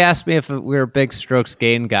 Somebody asked me if we were big strokes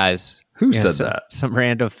gain guys. Who said that? Some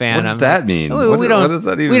random fan. What does that mean? What does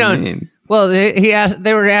that even mean? Well, he asked.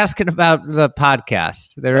 They were asking about the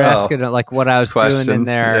podcast. They were asking like what I was doing in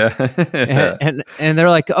there, and they're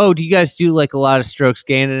like, "Oh, do you guys do like a lot of strokes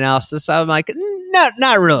gain analysis?" I'm like, "No,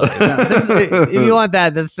 not really. No, if you want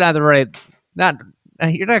that, that's not the right.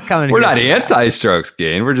 You're not coming. We're not anti-strokes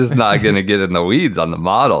gain. We're just not going to get in the weeds on the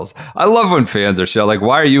models. I love when fans are like,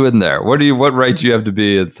 "Why are you in there? What right do you have to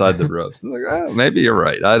be inside the ropes?" I'm like, maybe you're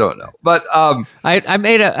right. I don't know, but I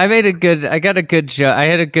got a good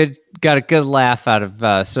joke. Got a good laugh out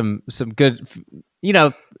of some good,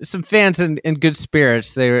 some fans in good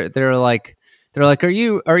spirits. They're like, are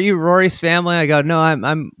you Rory's family? I go, no,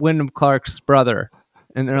 I'm Wyndham Clark's brother,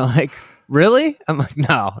 and they're like, really? I'm like,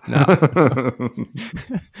 no.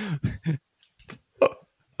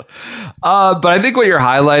 But I think what you're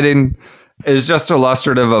highlighting is just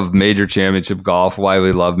illustrative of major championship golf, why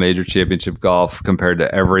we love major championship golf compared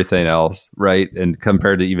to everything else, right? And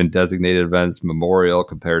compared to even designated events, Memorial,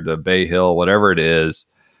 compared to Bay Hill, whatever it is.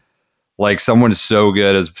 Like someone's so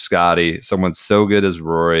good as Scotty, someone's so good as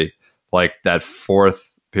Rory, like that 4th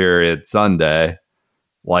period Sunday,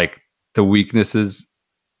 like the weaknesses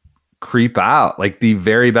creep out. Like the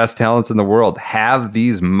very best talents in the world have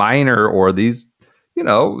these minor or these,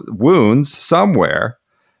 wounds somewhere.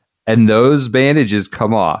 And those bandages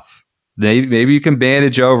come off. Maybe you can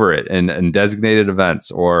bandage over it in designated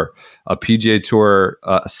events or a PGA Tour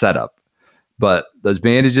setup. But those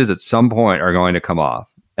bandages at some point are going to come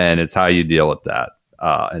off. And it's how you deal with that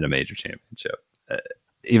in a major championship.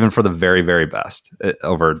 Even for the very, very best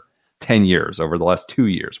over 10 years, over the last 2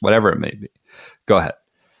 years, whatever it may be. Go ahead.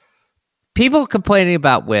 People complaining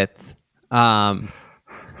about width. I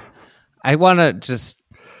want to just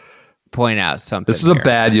point out something. This was a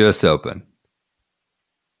bad U.S. Open.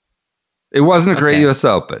 It wasn't a great U.S.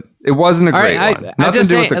 Open. It wasn't a great one. Nothing to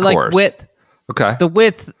do with the course. Width. Okay. The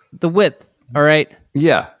width. All right.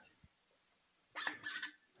 Yeah.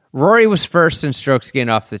 Rory was first in strokes gained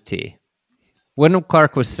off the tee. Wyndham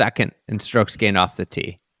Clark was second in strokes gained off the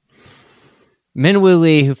tee. Minwoo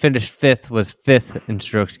Lee, who finished 5th, was 5th in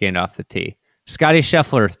strokes gained off the tee. Scotty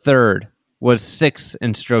Scheffler, 3rd, was 6th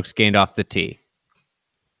in strokes gained off the tee.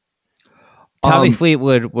 Tommy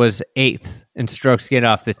Fleetwood was 8th in strokes gained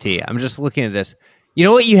off the tee. I'm just looking at this. You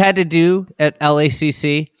know what you had to do at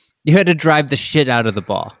LACC? You had to drive the shit out of the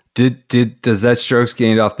ball. Does that strokes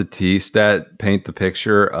gained off the tee stat paint the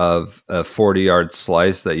picture of a 40-yard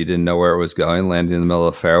slice that you didn't know where it was going, landing in the middle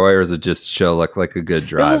of the fairway, or does it just show like a good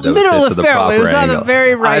drive? It was the middle of the fairway. It was on the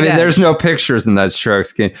very right edge. There's no pictures in that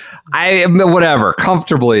strokes gained. Whatever,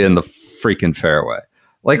 comfortably in the freaking fairway.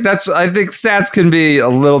 Like I think stats can be a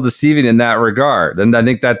little deceiving in that regard, and I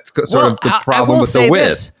think that's sort of the problem with the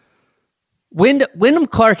width. Wyndham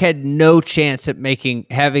Clark had no chance at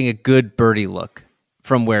having a good birdie look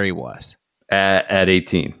from where he was at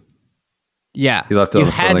 18. Yeah, he left. You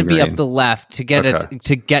had to be up the left to get it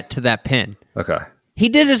to get to that pin. Okay, he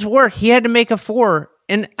did his work. He had to make a 4,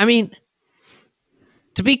 and I mean,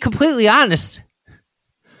 to be completely honest,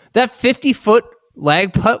 that 50-foot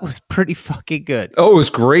lag putt was pretty fucking good. Oh, it was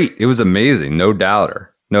great. It was amazing. No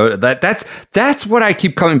doubter. No, that's what I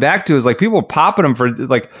keep coming back to is like people popping him for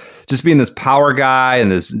like just being this power guy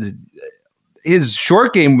and his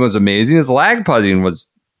short game was amazing. His lag putting was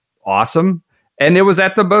awesome. And it was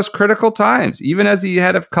at the most critical times, even as he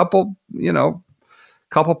had a couple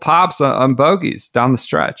pops on bogeys down the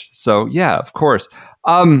stretch. So yeah, of course.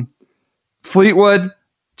 Fleetwood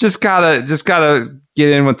just gotta get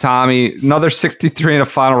in with Tommy. Another 63 in a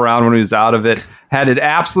final round when he was out of it. Had an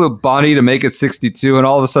absolute bunny to make it 62, and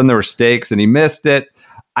all of a sudden there were stakes, and he missed it.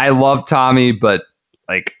 I love Tommy, but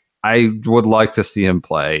like I would like to see him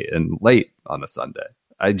play in late on a Sunday.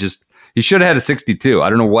 He should have had a 62. I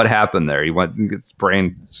don't know what happened there. He went and gets his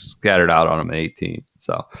brain scattered out on him at 18.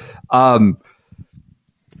 So,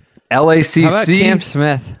 LACC. How about Cam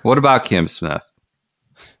Smith? What about Cam Smith?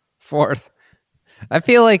 Fourth. I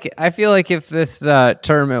feel like if this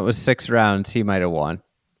tournament was 6 rounds, he might have won.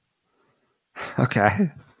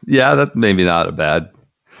 Okay. Yeah, that's maybe not a bad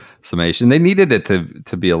summation. They needed it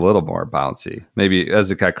to be a little more bouncy. Maybe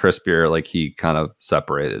as it got crispier, like he kind of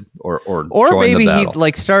separated or maybe he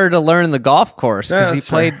like started to learn the golf course because he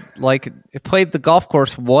played the golf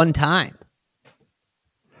course one time.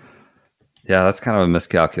 Yeah, that's kind of a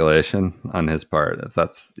miscalculation on his part. If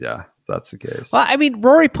that's the case. Well, I mean,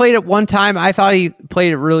 Rory played it one time. I thought he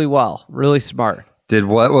played it really well, really smart.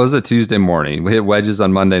 What was it? Tuesday morning. We hit wedges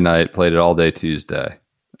on Monday night. Played it all day Tuesday.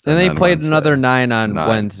 And they played Wednesday. Another 9 on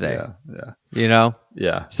Wednesday. Yeah. You know?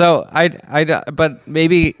 Yeah. So but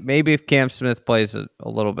maybe if Cam Smith plays it a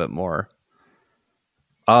little bit more.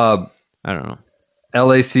 I don't know.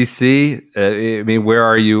 LACC. I mean, where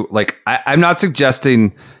are you? Like, I'm not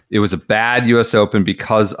suggesting it was a bad U.S. Open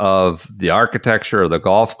because of the architecture or the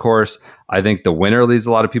golf course. I think the winner leaves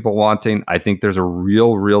a lot of people wanting. I think there's a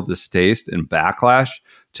real distaste and backlash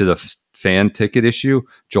to the fan ticket issue.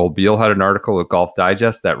 Joel Beal had an article with Golf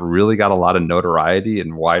Digest that really got a lot of notoriety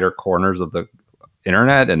in wider corners of the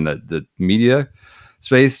internet and the media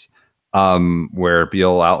space, where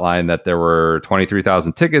Beal outlined that there were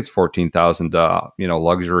 23,000 tickets, 14,000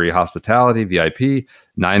 luxury hospitality, VIP,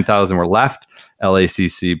 9,000 were left.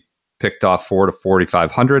 LACC picked off 4,000 to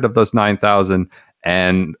 4,500 of those 9,000.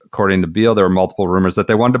 And according to Beal, there were multiple rumors that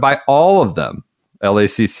they wanted to buy all of them.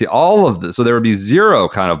 LACC, all of this. So there would be zero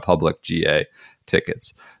kind of public GA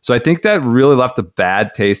tickets. So I think that really left a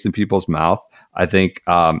bad taste in people's mouth. I think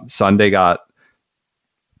Sunday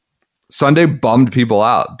bummed people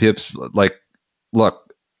out. Pips like,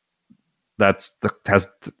 look,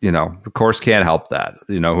 the course can't help that.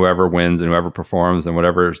 Whoever wins and whoever performs and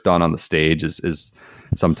whatever is done on the stage is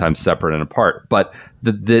sometimes separate and apart. But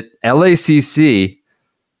the LACC,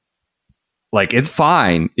 like, it's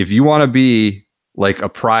fine if you want to be like a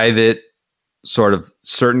private sort of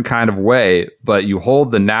certain kind of way, but you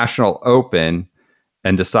hold the national open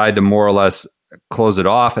and decide to more or less close it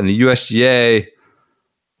off, and the USGA,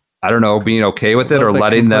 I don't know, being okay with it or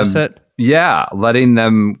letting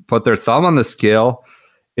them put their thumb on the scale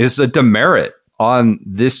is a demerit on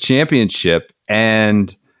this championship.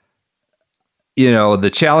 And,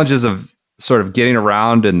 the challenges of sort of getting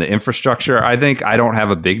around and the infrastructure, I think I don't have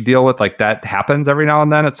a big deal with. Like, that happens every now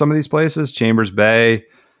and then at some of these places, Chambers Bay,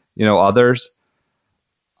 others.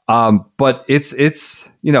 But it's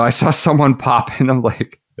I saw someone pop in, I'm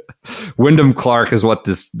like, Wyndham Clark is what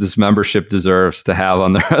this membership deserves to have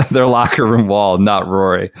on their locker room wall, not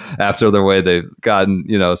Rory, after the way they've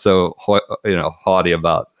gotten, so haughty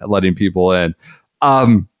about letting people in.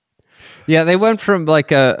 Yeah, they went from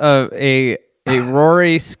like a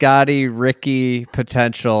Rory, Scotty, Ricky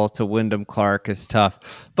potential to Wyndham Clark is tough.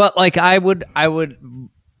 But like I will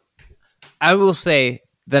say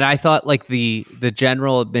that I thought like the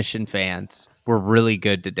general admission fans were really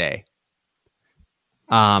good today.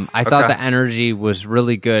 I thought the energy was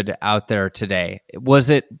really good out there today. Was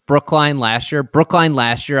it Brookline last year? Brookline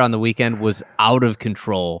last year on the weekend was out of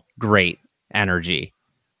control. Great energy.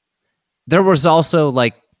 There was also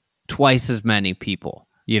like twice as many people,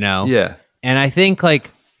 Yeah. And I think like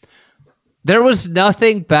there was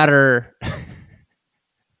nothing better.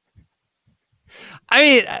 I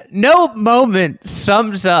mean, no moment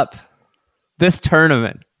sums up this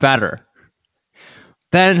tournament better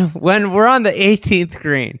than when we're on the 18th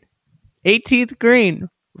green. 18th green,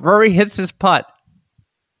 Rory hits his putt,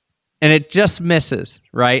 and it just misses,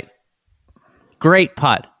 right? Great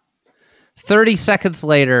putt. 30 seconds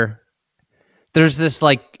later, there's this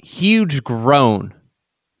like huge groan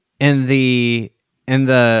in the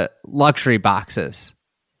luxury boxes.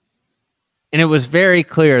 And it was very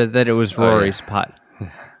clear that it was Rory's putt.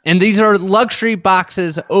 And these are luxury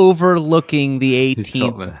boxes overlooking the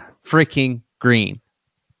 18th freaking green.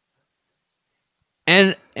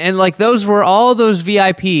 And like those were all those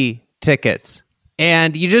VIP tickets.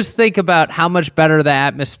 And you just think about how much better the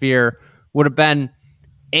atmosphere would have been,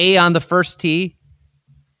 A, on the first tee,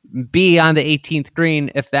 be on the 18th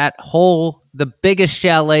green if that hole, the biggest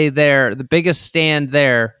chalet there, the biggest stand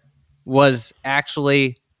there was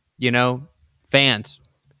actually, fans.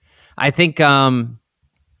 I think I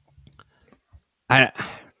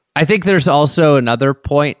think there's also another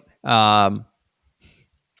point. You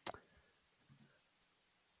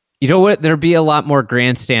know what? There'd be a lot more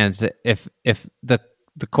grandstands if the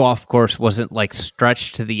golf course wasn't like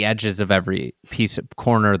stretched to the edges of every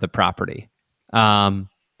corner of the property. An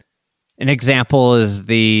example is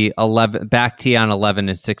the 11 back tee on 11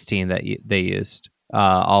 and 16 that they used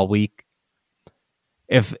all week.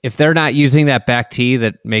 If they're not using that back tee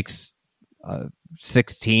that makes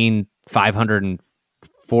 16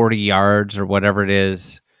 540 yards or whatever it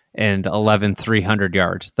is, and 11 300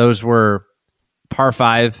 yards, those were par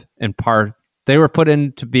 5 and they were put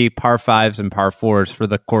in to be par 5s and par 4s for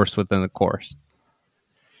the course within the course.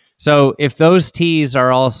 So if those tees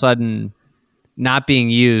are all of a sudden not being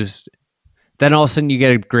used, then all of a sudden you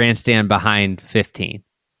get a grandstand behind 15.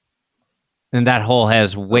 And that hole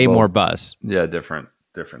has way more buzz. Yeah, different.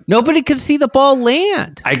 Nobody could see the ball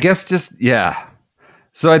land. I guess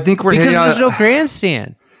So I think because there's no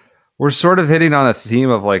grandstand. We're sort of hitting on a theme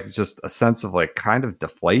of like just a sense of like kind of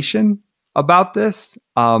deflation about this.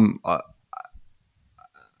 I'm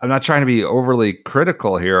not trying to be overly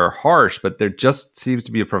critical here or harsh, but there just seems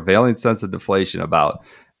to be a prevailing sense of deflation about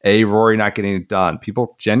Rory not getting it done.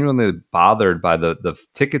 People genuinely bothered by the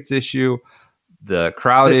tickets issue, the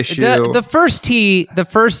crowd issue. The first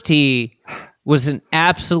tee was an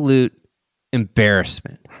absolute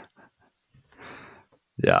embarrassment.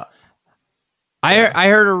 Yeah. I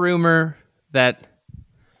heard a rumor that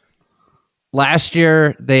last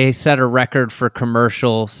year they set a record for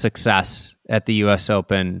commercial success at the U.S.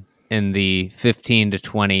 Open in the 15 to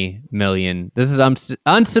 20 million. This is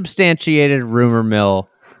unsubstantiated rumor mill.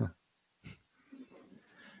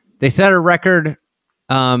 They set a record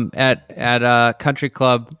at a country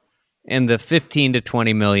club in the 15 to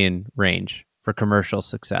 20 million range for commercial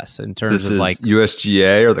success in terms of like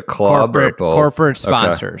USGA or the club or both? Corporate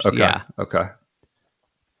sponsors. Okay. Yeah. Okay.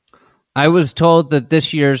 I was told that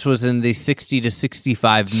this year's was in the 60 to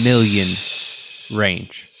 65 million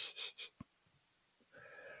range.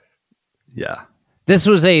 Yeah. This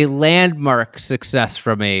was a landmark success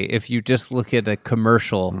if you just look at the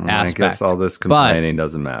commercial aspect. I guess all this complaining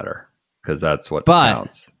doesn't matter because that's what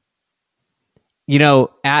counts.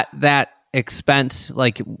 At that expense,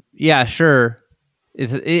 like, yeah, sure.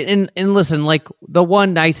 And listen, like the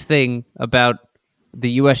one nice thing about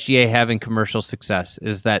the USGA having commercial success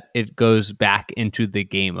is that it goes back into the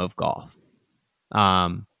game of golf.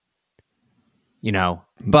 But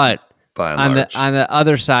on the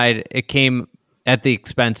other side, it came at the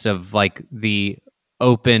expense of like the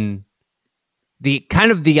open, the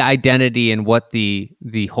kind of the identity and what the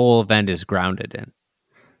whole event is grounded in.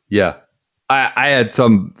 Yeah. I had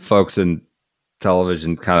some folks in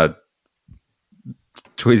television kind of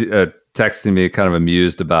texting me kind of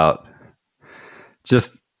amused about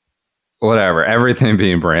just whatever, everything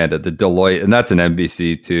being branded, the Deloitte, and that's an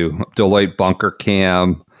NBC too, Deloitte bunker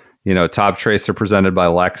cam, top tracer presented by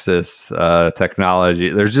Lexus technology.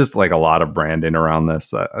 There's just like a lot of branding around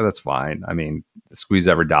this. That's fine. I mean, squeeze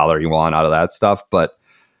every dollar you want out of that stuff. But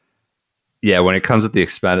yeah, when it comes at the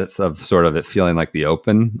expense of sort of it feeling like the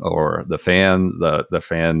Open or the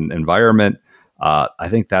fan environment, I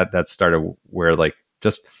think that started where like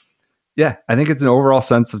just, yeah, I think it's an overall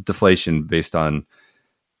sense of deflation based on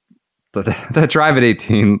that drive at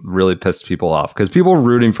 18 really pissed people off because people were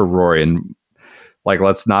rooting for Rory and like,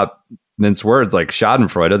 let's not mince words, like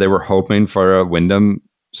Schadenfreude, they were hoping for a Wyndham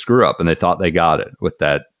screw up and they thought they got it with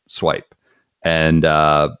that swipe. And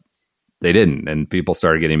they didn't. And people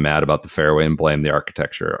started getting mad about the fairway and blamed the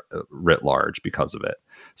architecture writ large because of it.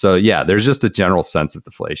 So yeah, there's just a general sense of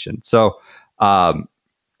deflation. So I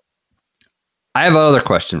have another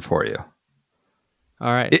question for you.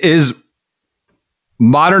 All right.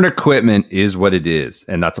 Modern equipment is what it is,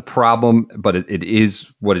 and that's a problem, but it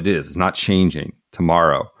is what it is. It's not changing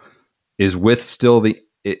tomorrow. Is with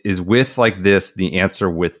like this the answer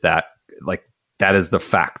with that? Like that is the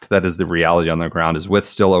fact. That is the reality on the ground. Is with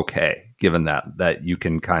still okay, given that you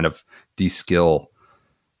can kind of de-skill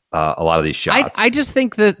a lot of these shots? I just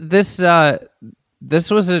think that this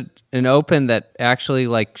was an Open that actually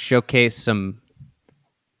like showcased some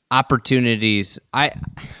opportunities.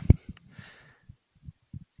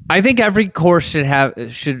 I think every course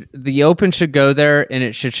the Open should go there and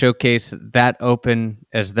it should showcase that Open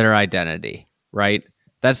as their identity, right?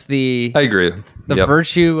 That's I agree. The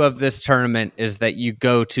virtue of this tournament is that you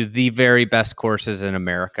go to the very best courses in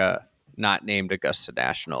America, not named Augusta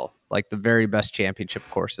National, like the very best championship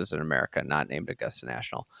courses in America, not named Augusta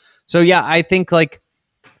National. So yeah, I think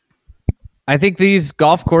these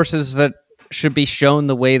golf courses that should be shown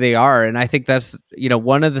the way they are, and I think that's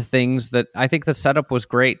one of the things that I think the setup was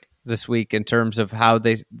great this week in terms of how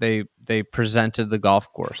they presented the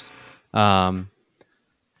golf course. I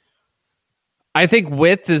think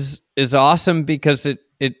width is awesome because it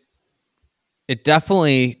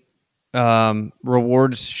definitely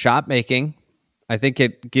rewards shot making. I think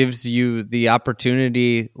it gives you the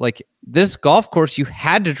opportunity. Like this golf course, you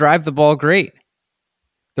had to drive the ball great.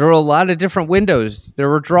 There were a lot of different windows. There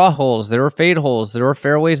were draw holes. There were fade holes. There were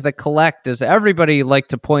fairways that collect, as everybody liked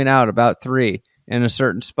to point out, about 3 in a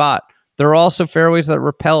certain spot. There were also fairways that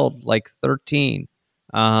repelled, like 13.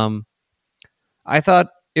 I thought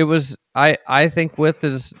it was. I think width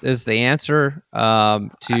is the answer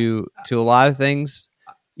to a lot of things.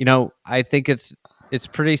 I think it's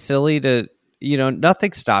pretty silly to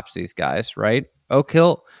nothing stops these guys, right? Oak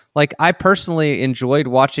Hill. Like, I personally enjoyed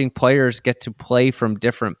watching players get to play from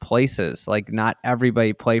different places. Like, not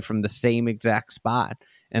everybody play from the same exact spot,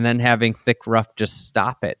 and then having thick rough just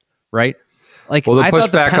stop it, right? Like, well, the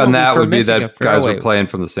pushback on that would be that guys fairway were playing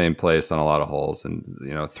from the same place on a lot of holes, and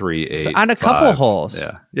 3, 8, so on a 5. couple of holes.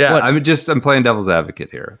 Yeah. What, I'm playing devil's advocate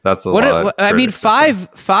here. That's a lot. I mean,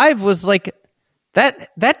 five was like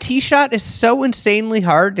that tee shot is so insanely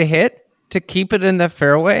hard to hit to keep it in the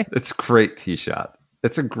fairway. It's a great tee shot.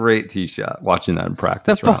 It's a great tee shot. Watching that in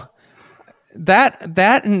practice,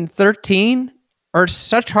 that and 13 are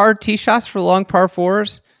such hard tee shots for long par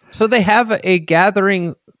 4s. So they have a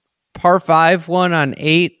gathering par 5 one on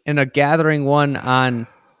 8 and a gathering one on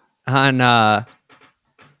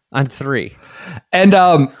 3. And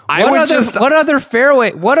what other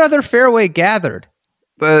fairway gathered?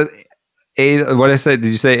 The 8. What did I say? Did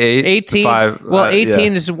you say 8? 18. 5. Well,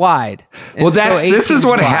 18 is wide. Well, this is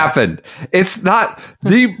what happened. It's not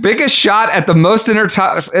the biggest shot at the most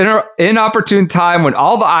inopportune time when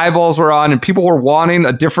all the eyeballs were on and people were wanting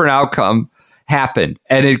a different outcome happened.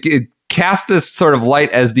 And it cast this sort of light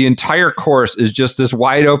as the entire course is just this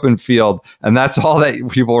wide open field. And that's all that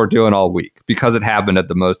people were doing all week because it happened at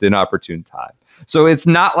the most inopportune time. So it's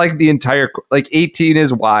not like the entire, like 18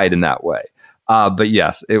 is wide in that way. But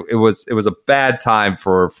yes, it was a bad time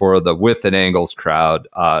for the width and angles crowd.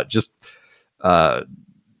 The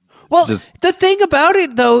thing about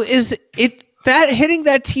it though is that hitting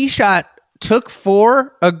that tee shot took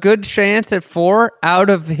a good chance at 4 out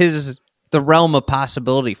of the realm of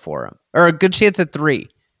possibility for him, or a good chance at 3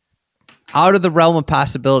 out of the realm of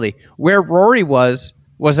possibility. Where Rory was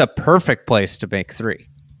a perfect place to make 3.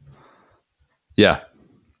 Yeah,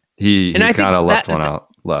 he kind of left one out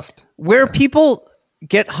left. Where people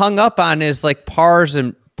get hung up on is like pars,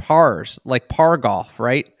 like par golf,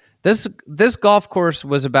 right? This golf course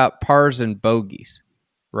was about pars and bogeys,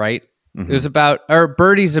 right? Mm-hmm. It was about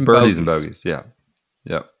birdies and bogeys. Yeah.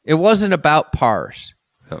 Yep. It wasn't about pars.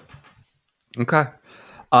 Yep. Okay.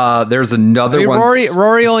 There's another one.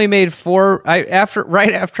 Rory only made 4. Right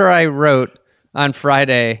after I wrote on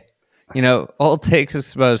Friday, old takes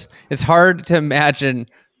exposed. It's hard to imagine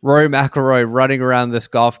Rory McIlroy running around this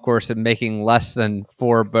golf course and making less than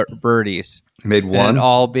 4 birdies. Made 1, and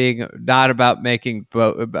all being not about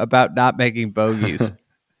not making bogeys.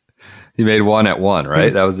 He made 1 at 1,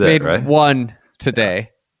 right? That was it, right? 1 today,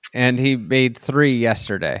 and he made 3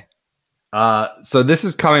 yesterday. So this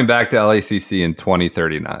is coming back to LACC in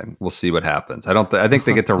 2039. We'll see what happens. I think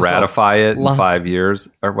they get to ratify it in 5 years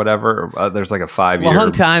or whatever. There's like a 5-year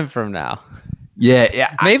long time from now.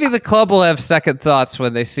 Yeah. Maybe the club will have second thoughts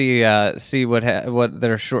when they see what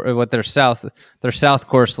their south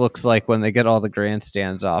course looks like when they get all the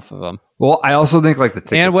grandstands off of them. Well, I also think like the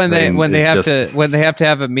tickets and when they have to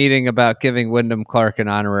have a meeting about giving Wyndham Clark an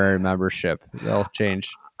honorary membership, they'll change.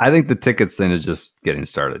 I think the tickets thing is just getting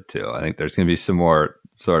started too. I think there's going to be some more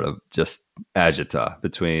sort of just agita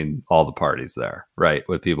between all the parties there, right?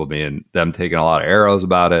 With people them taking a lot of arrows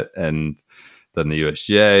about it, and then the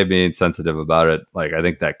USGA being sensitive about it. Like, I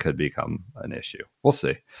think that could become an issue. We'll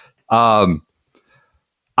see. Odds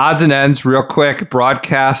and ends, real quick.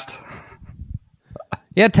 Broadcast.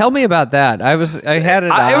 Yeah, tell me about that. I had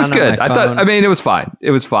it. It was good. It was fine.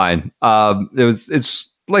 It was fine. It's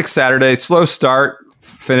like Saturday, slow start,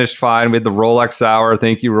 finished fine. We had the Rolex hour.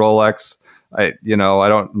 Thank you, Rolex. I'm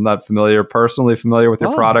not personally familiar with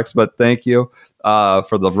your products, but thank you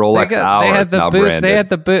for the Rolex hour. It's now branded.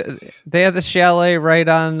 They had the chalet right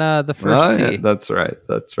on the first tee. Yeah, that's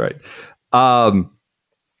right.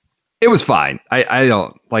 It was fine. I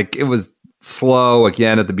don't like. It was slow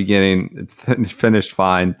again at the beginning. It finished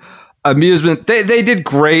fine. amusement. They did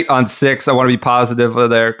great on 6. I want to be positive of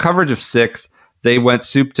their coverage of 6. They went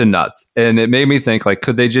soup to nuts, and it made me think, like,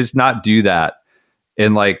 could they just not do that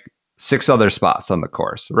in like 6 other spots on the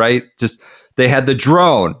course, right? Just they had the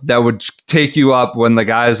drone that would take you up when the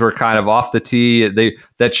guys were kind of off the tee.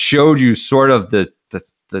 That showed you sort of the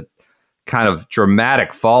kind of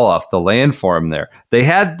dramatic fall off the landform there. They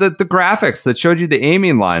had the graphics that showed you the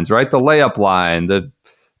aiming lines, right? The layup line, the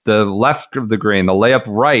left of the green, the layup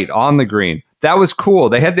right on the green. That was cool.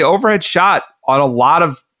 They had the overhead shot on a lot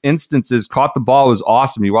of instances. Caught the ball, was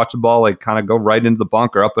awesome. You watch the ball like kind of go right into the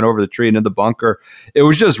bunker, up and over the tree and into the bunker. It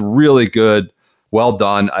was just really good. Well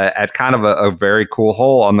done at kind of a very cool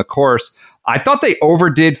hole on the course. I thought they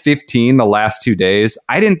overdid 15 the last 2 days.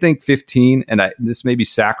 I didn't think 15, and this may be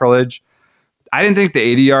sacrilege, I didn't think the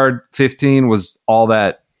 80-yard 15 was all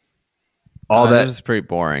that. That was pretty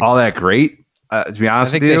boring. All that great. To be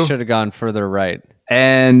honest with you, I think they should have gone further right.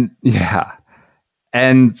 And yeah,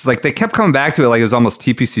 and it's like they kept coming back to it like it was almost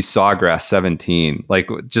TPC Sawgrass 17, like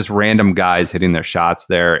just random guys hitting their shots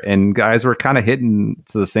there, and guys were kind of hitting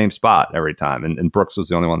to the same spot every time. And Brooks was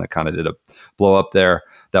the only one that kind of did a blow up there.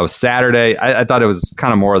 That was Saturday. I thought it was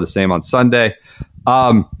kind of more of the same on Sunday.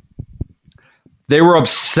 They were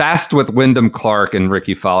obsessed with Wyndham Clark and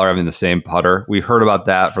Ricky Fowler having the same putter. We heard about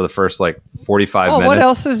that for the first like 45 minutes. What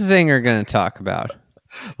else is Zinger going to talk about?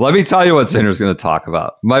 Let me tell you what Zinger's going to talk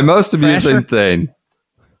about. My most amusing thing.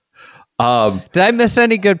 Did I miss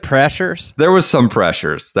any good pressures? There was some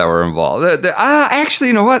pressures that were involved. Actually,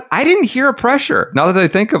 you know what? I didn't hear a pressure. Now that I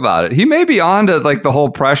think about it, he may be on to like the whole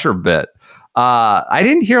pressure bit. I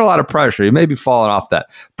didn't hear a lot of pressure. He may be falling off that,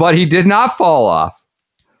 but he did not fall off.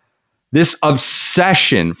 This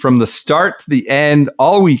obsession from the start to the end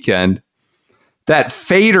all weekend that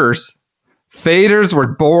faders were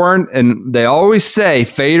born, and they always say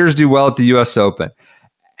faders do well at the U.S. Open.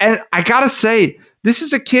 And I got to say, this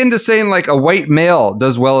is akin to saying like a white male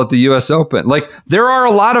does well at the U.S. Open. Like there are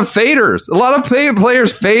a lot of faders. A lot of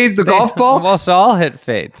players fade the golf ball. Almost all hit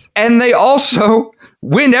fades. And they also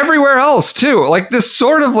win everywhere else too. Like this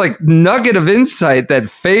sort of like nugget of insight that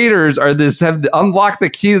faders have unlocked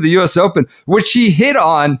the key to the U.S. Open, which he hit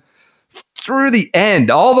on through the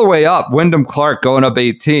end, all the way up. Wyndham Clark going up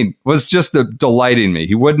 18 was just delighting me.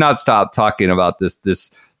 He would not stop talking about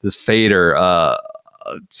this fader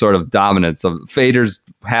sort of dominance of faders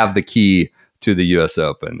have the key to the U.S.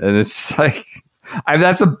 Open, and it's like.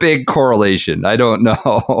 That's a big correlation. I don't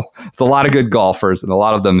know. It's a lot of good golfers, and a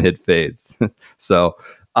lot of them hit fades. So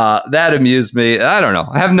that amused me. I don't know.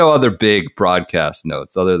 I have no other big broadcast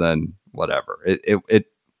notes other than whatever. It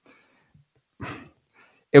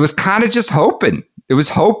was kind of just hoping. It was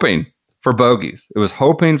hoping for bogeys. It was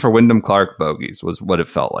hoping for Wyndham Clark bogeys was what it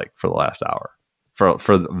felt like for the last hour.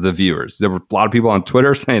 For the viewers, there were a lot of people on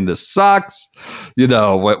Twitter saying this sucks. You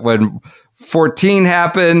know, when 14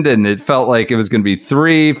 happened and it felt like it was going to be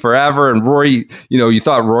 3 forever. And Rory, you know, you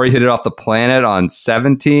thought Rory hit it off the planet on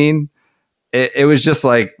 17. It was just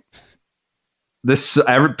like this.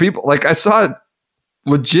 People like I saw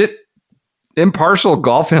legit impartial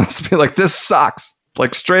golf analysts be like, this sucks.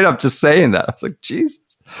 Like straight up just saying that. I was like, Jesus.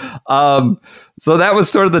 So that was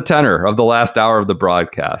sort of the tenor of the last hour of the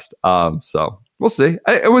broadcast. So we'll see.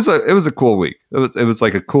 It was a cool week. It was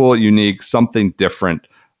like a cool, unique, something different.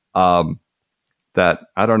 That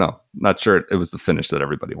I don't know. Not sure it was the finish that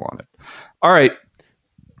everybody wanted. All right.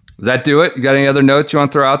 Does that do it? You got any other notes you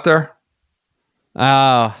want to throw out there?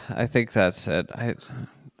 Oh, I think that's it. I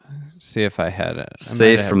see if I had it.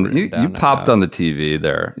 Safe from you popped on the TV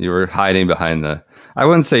there. You were hiding behind I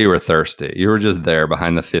wouldn't say you were thirsty. You were just there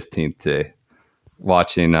behind the 15th tee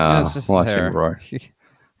watching Rory.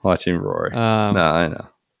 Watching Rory. No, I know.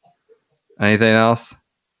 Anything else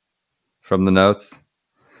from the notes?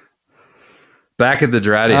 Back at the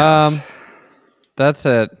Draddy House. That's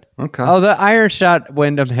it. Okay. Oh, the iron shot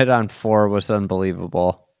Wyndham hit on 4 was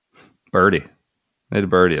unbelievable. Birdie. Made a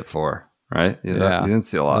birdie at 4, right? You didn't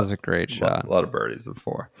see a lot. That was a great shot. A lot of birdies at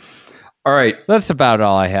 4. All right. That's about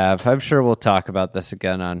all I have. I'm sure we'll talk about this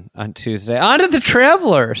again on Tuesday. On to the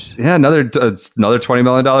Travelers. Yeah, another $20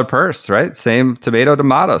 million purse, right? Same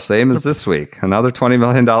tomato, same as this week. Another $20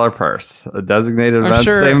 million purse. A designated event,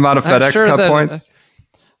 same amount of FedEx Cup points.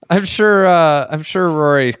 I'm sure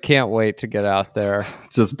Rory can't wait to get out there.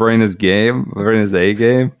 Just bring his A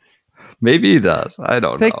game. Maybe he does. I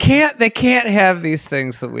don't know. They can't have these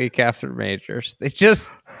things the week after majors.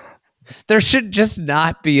 There should just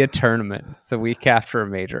not be a tournament the week after a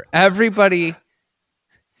major. Everybody,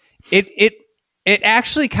 it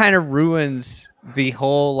actually kind of ruins the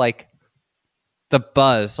whole the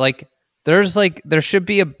buzz. There should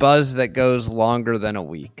be a buzz that goes longer than a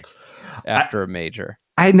week. after a major.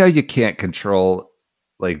 I know you can't control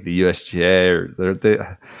like the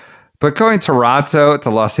USGA but going Toronto to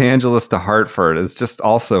Los Angeles to Hartford is just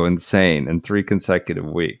also insane in 3 consecutive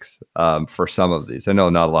weeks for some of these. I know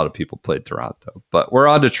not a lot of people played Toronto, but we're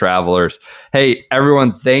on to Travelers. Hey,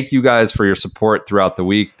 everyone, thank you guys for your support throughout the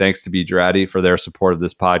week. Thanks to Draddy for their support of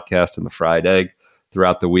this podcast and the Fried Egg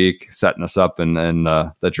throughout the week, setting us up in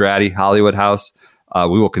the Draddy Hollywood House.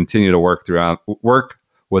 We will continue to work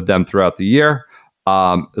with them throughout the year.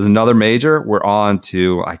 There's another major. We're on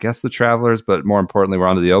to, I guess, the Travelers, but more importantly, we're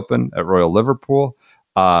on to the Open at Royal Liverpool.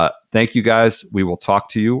 Thank you guys. We will talk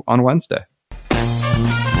to you on Wednesday.